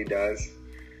see how he does.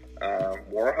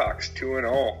 Warhawks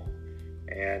 2-0.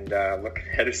 And looking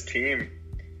at his team,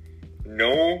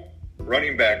 no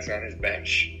running backs on his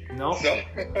bench. No. So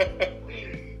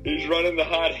he's running the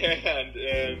hot hand,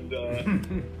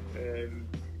 and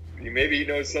maybe he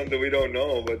knows something we don't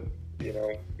know, but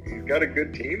he's got a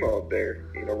good team out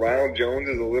there. Ronald Jones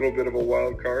is a little bit of a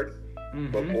wild card,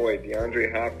 but boy,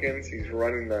 DeAndre Hopkins, he's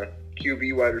running the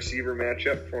QB wide receiver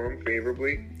matchup for him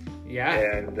favorably. Yeah.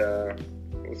 And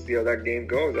we'll see how that game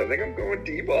goes. I think I'm going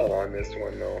D-ball on this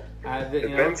one, though.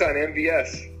 Depends on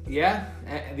MVS. Yeah,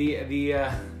 the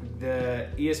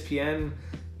ESPN,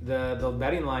 the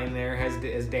betting line there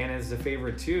has Dan as the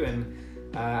favorite too,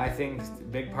 and I think a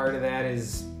big part of that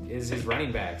is his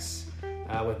running backs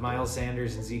with Miles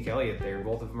Sanders and Zeke Elliott there.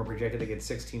 Both of them are projected to get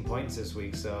 16 points this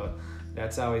week, so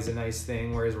that's always a nice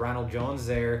thing. Whereas Ronald Jones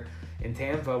there in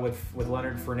Tampa with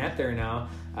Leonard Fournette there now,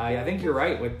 I think you're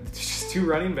right with just two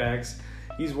running backs.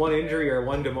 He's one injury or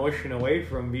one demotion away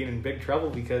from being in big trouble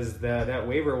because that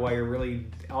waiver wire really,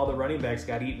 all the running backs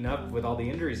got eaten up with all the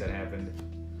injuries that happened.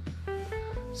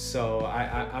 So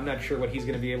I'm not sure what he's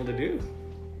going to be able to do.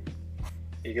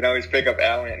 You can always pick up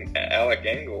Alec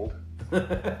Engold.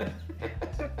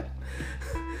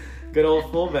 Good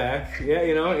old fullback. Yeah,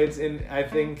 I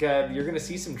think you're going to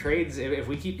see some trades. If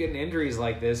we keep getting injuries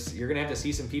like this, you're going to have to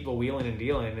see some people wheeling and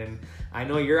dealing. And I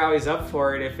know you're always up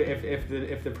for it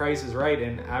if the price is right,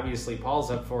 and obviously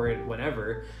Paul's up for it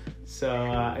whenever.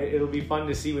 So it'll be fun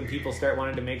to see when people start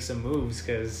wanting to make some moves,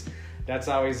 because that's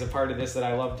always a part of this that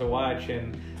I love to watch,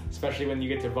 and especially when you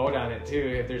get to vote on it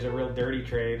too. If there's a real dirty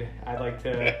trade, I'd like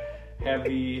to have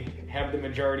the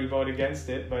majority vote against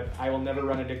it, but I will never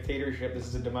run a dictatorship. This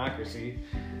is a democracy.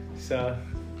 So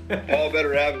Paul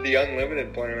better have the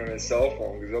unlimited plan on his cell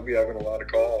phone, because he'll be having a lot of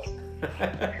calls.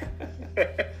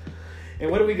 And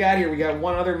what do we got here? We got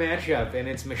one other matchup, and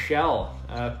it's Michelle.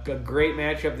 A great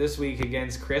matchup this week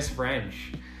against Chris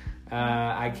French.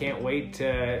 I can't wait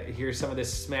to hear some of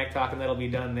this smack talking that'll be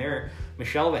done there.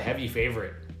 Michelle, the heavy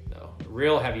favorite, though.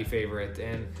 Real heavy favorite.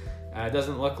 And it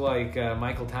doesn't look like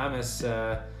Michael Thomas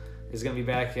is going to be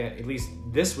back at least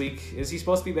this week. Is he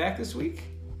supposed to be back this week?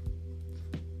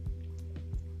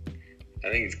 I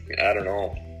don't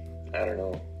know.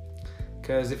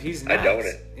 Because if he's not, I doubt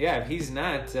it. Yeah, if he's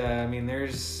not,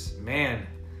 there's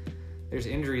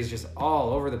injuries just all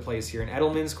over the place here. And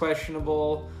Edelman's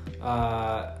questionable.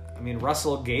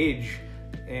 Russell Gage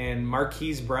and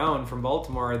Marquise Brown from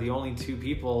Baltimore are the only two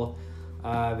people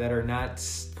that are not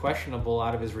questionable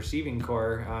out of his receiving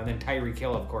core. And then Tyreek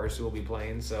Hill, of course, who will be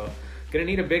playing. So Gonna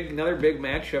need another big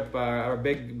matchup, or a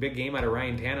big game out of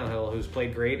Ryan Tannehill, who's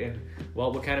played great. And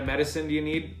well, what kind of medicine do you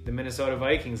need? The Minnesota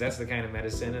Vikings. That's the kind of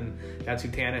medicine, and that's who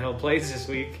Tannehill plays this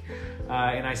week.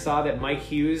 And I saw that Mike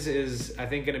Hughes is, I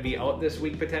think, going to be out this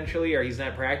week potentially, or he's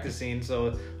not practicing.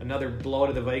 So another blow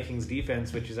to the Vikings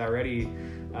defense, which is already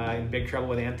in big trouble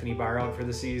with Anthony Barr out for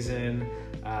the season.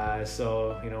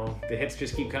 So, the hits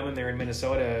just keep coming there in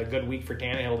Minnesota. A good week for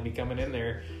Tannehill to be coming in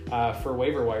there for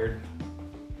waiver wire.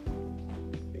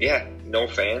 Yeah, no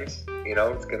fans.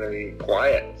 It's going to be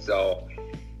quiet. So,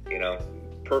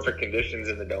 perfect conditions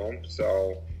in the Dome.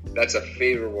 So that's a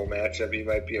favorable matchup. You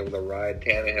might be able to ride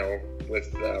Tannehill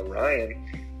with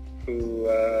Ryan, who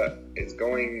is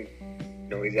going,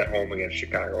 he's at home against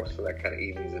Chicago, so that kind of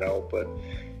evens it out. But,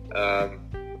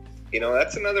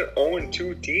 that's another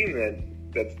 0-2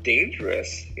 team that's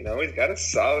dangerous. He's got a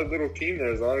solid little team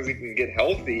there as long as he can get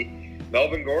healthy.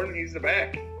 Melvin Gordon, he's the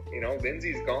back.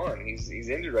 Lindsey's gone. He's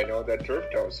injured right now with that turf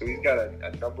toe, so he's got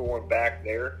a number one back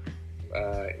there.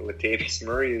 Latavius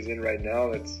Murray is in right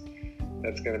now. That's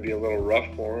going to be a little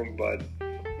rough for him, but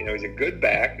he's a good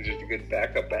back. He's just a good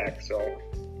backup back. So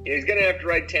he's going to have to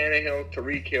ride Tannehill,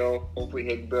 Tyreek Hill. Hopefully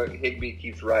Higbee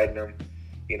keeps riding him,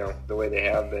 the way they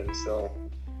have been. So,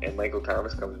 and Michael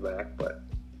Thomas comes back, but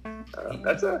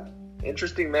that's a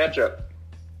interesting matchup.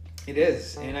 It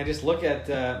is, and I just look at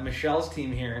Michelle's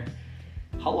team here.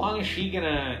 How long is she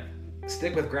gonna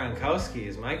stick with Gronkowski?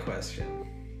 Is my question.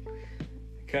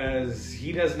 Because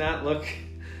he does not look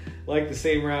like the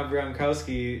same Rob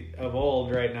Gronkowski of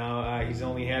old right now. He's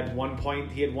only had 1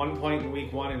 point. He had 1 point in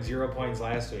week 1 and 0 points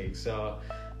last week. So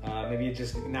maybe it's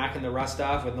just knocking the rust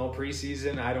off with no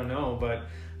preseason. I don't know. But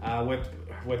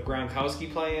with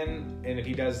Gronkowski playing, and if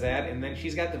he does that, and then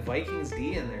she's got the Vikings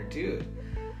D in there too.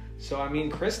 So,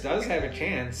 Chris does have a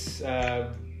chance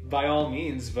by all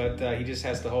means, but he just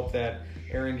has to hope that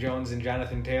Aaron Jones and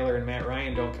Jonathan Taylor and Matt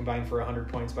Ryan don't combine for 100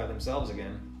 points by themselves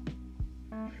again.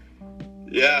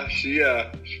 Yeah, she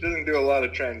doesn't do a lot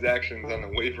of transactions on the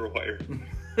waiver wire.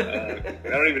 I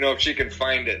don't even know if she can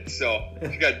find it. So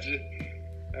she got.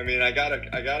 I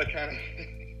gotta kind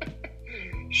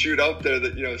of shoot out there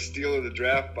that steal of the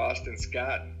draft, Boston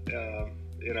Scott.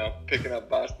 Picking up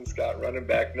Boston Scott, running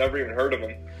back. Never even heard of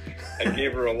him. I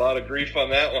gave her a lot of grief on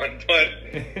that one, but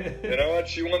you know what?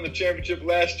 She won the championship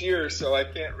last year, so I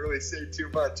can't really say too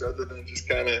much other than just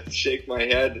kind of shake my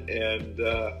head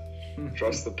and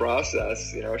trust the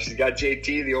process. She's got JT,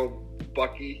 the old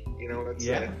Bucky. It's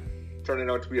turning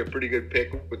out to be a pretty good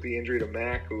pick with the injury to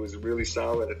Mac, who was really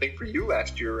solid. I think for you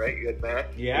last year, right? You had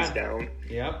Mac. Yeah. He's down.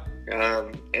 Yep.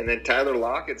 And then Tyler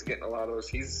Lockett's getting a lot of those.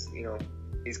 He's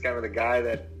kind of the guy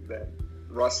that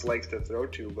Russ likes to throw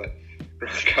to, but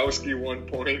Gronkowski 1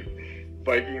 point.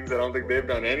 Vikings, I don't think they've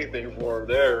done anything for her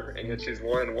there, and yet she's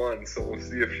 1-1. So we'll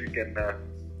see if she can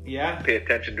pay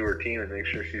attention to her team and make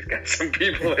sure she's got some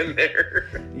people in there.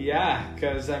 Yeah,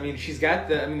 because she's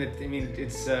got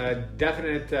it's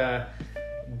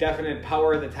definite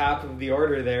power at the top of the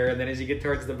order there, and then as you get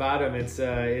towards the bottom, it's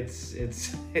a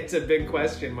big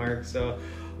question mark. So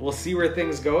we'll see where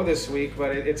things go this week,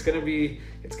 but it's gonna be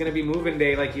moving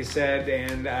day, like you said,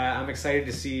 and I'm excited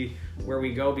to see where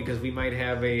we go, because we might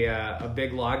have a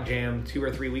big log jam 2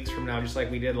 or 3 weeks from now, just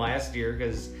like we did last year.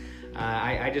 Because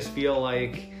I just feel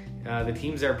like the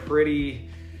teams are pretty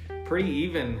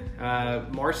even,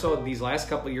 more so these last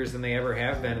couple of years than they ever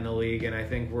have been in the league, and I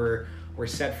think we're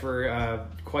set for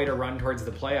quite a run towards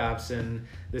the playoffs, and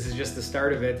this is just the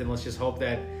start of it. And let's just hope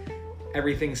that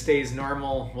everything stays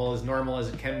normal, as normal as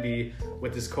it can be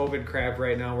with this COVID crap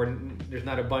right now, where there's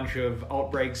not a bunch of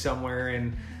outbreaks somewhere,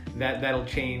 and that'll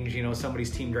change,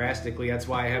 somebody's team drastically. That's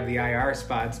why I have the IR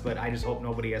spots, but I just hope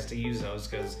nobody has to use those,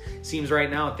 because it seems right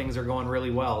now things are going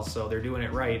really well, so they're doing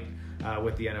it right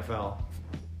with the NFL.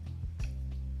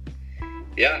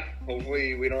 Yeah,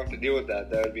 hopefully we don't have to deal with that.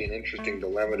 That would be an interesting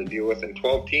dilemma to deal with. In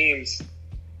 12 teams,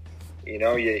 you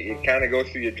kind of go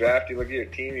through your draft, you look at your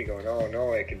team, you're going, oh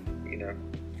no,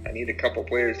 I need a couple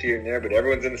players here and there, but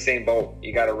everyone's in the same boat.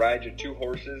 You got to ride your 2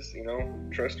 horses,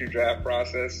 trust your draft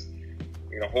process.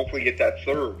 Hopefully get that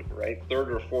third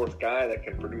or fourth guy that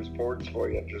can produce points for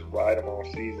you and just ride them all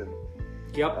season.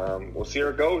 Yep. We'll see how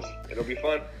it goes. It'll be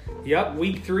fun. Yep,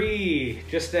 week 3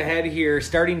 just ahead here,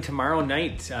 starting tomorrow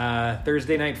night,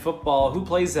 Thursday night football. Who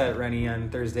plays that, Rene, on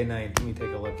Thursday night? Let me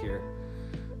take a look here.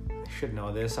 I should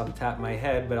know this off the top of my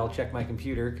head, but I'll check my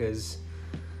computer because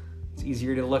it's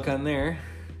easier to look on there.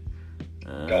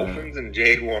 Dolphins and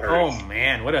Jaguars. Oh,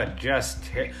 man, what a just...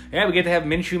 Yeah, we get to have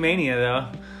Minshew Mania, though.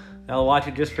 I'll watch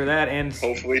it just for that, and...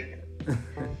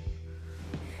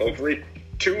 Hopefully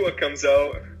Tua comes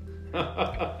out.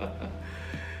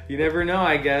 You never know,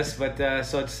 I guess. But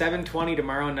so it's 7:20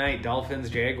 tomorrow night. Dolphins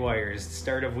Jaguars,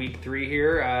 start of week 3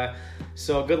 here.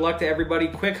 So good luck to everybody.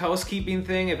 Quick housekeeping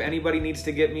thing: if anybody needs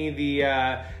to get me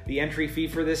the entry fee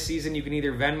for this season, you can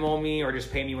either Venmo me or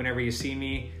just pay me whenever you see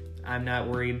me. I'm not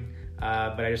worried,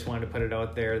 but I just wanted to put it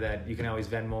out there that you can always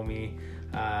Venmo me.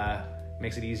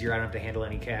 Makes it easier. I don't have to handle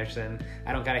any cash then.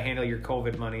 I don't got to handle your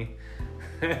COVID money.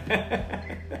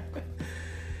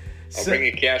 I'll bring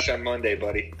you cash on Monday,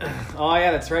 buddy. Oh,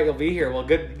 yeah, that's right. You'll be here. Well,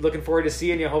 good. Looking forward to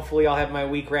seeing you. Hopefully I'll have my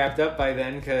week wrapped up by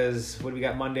then because what do we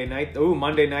got Monday night? Ooh,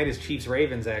 Monday night is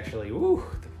Chiefs-Ravens, actually. Ooh,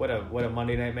 what a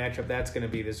Monday night matchup that's going to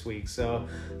be this week. So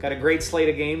got a great slate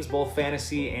of games, both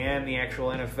fantasy and the actual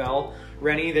NFL.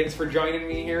 Rene, thanks for joining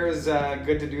me here. It's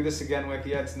good to do this again with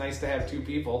you. It's nice to have 2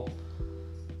 people.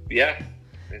 Yeah,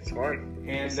 it's fun.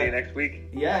 And see you next week.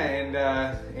 Yeah,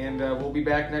 and we'll be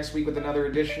back next week with another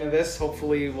edition of this.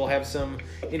 Hopefully we'll have some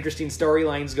interesting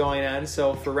storylines going on.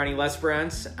 So for Rene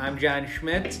Lesperance, I'm John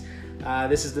Schmidt.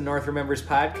 This is the North Remembers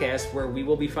podcast, where we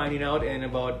will be finding out in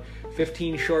about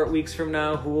 15 short weeks from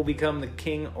now who will become the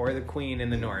king or the queen in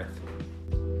the North.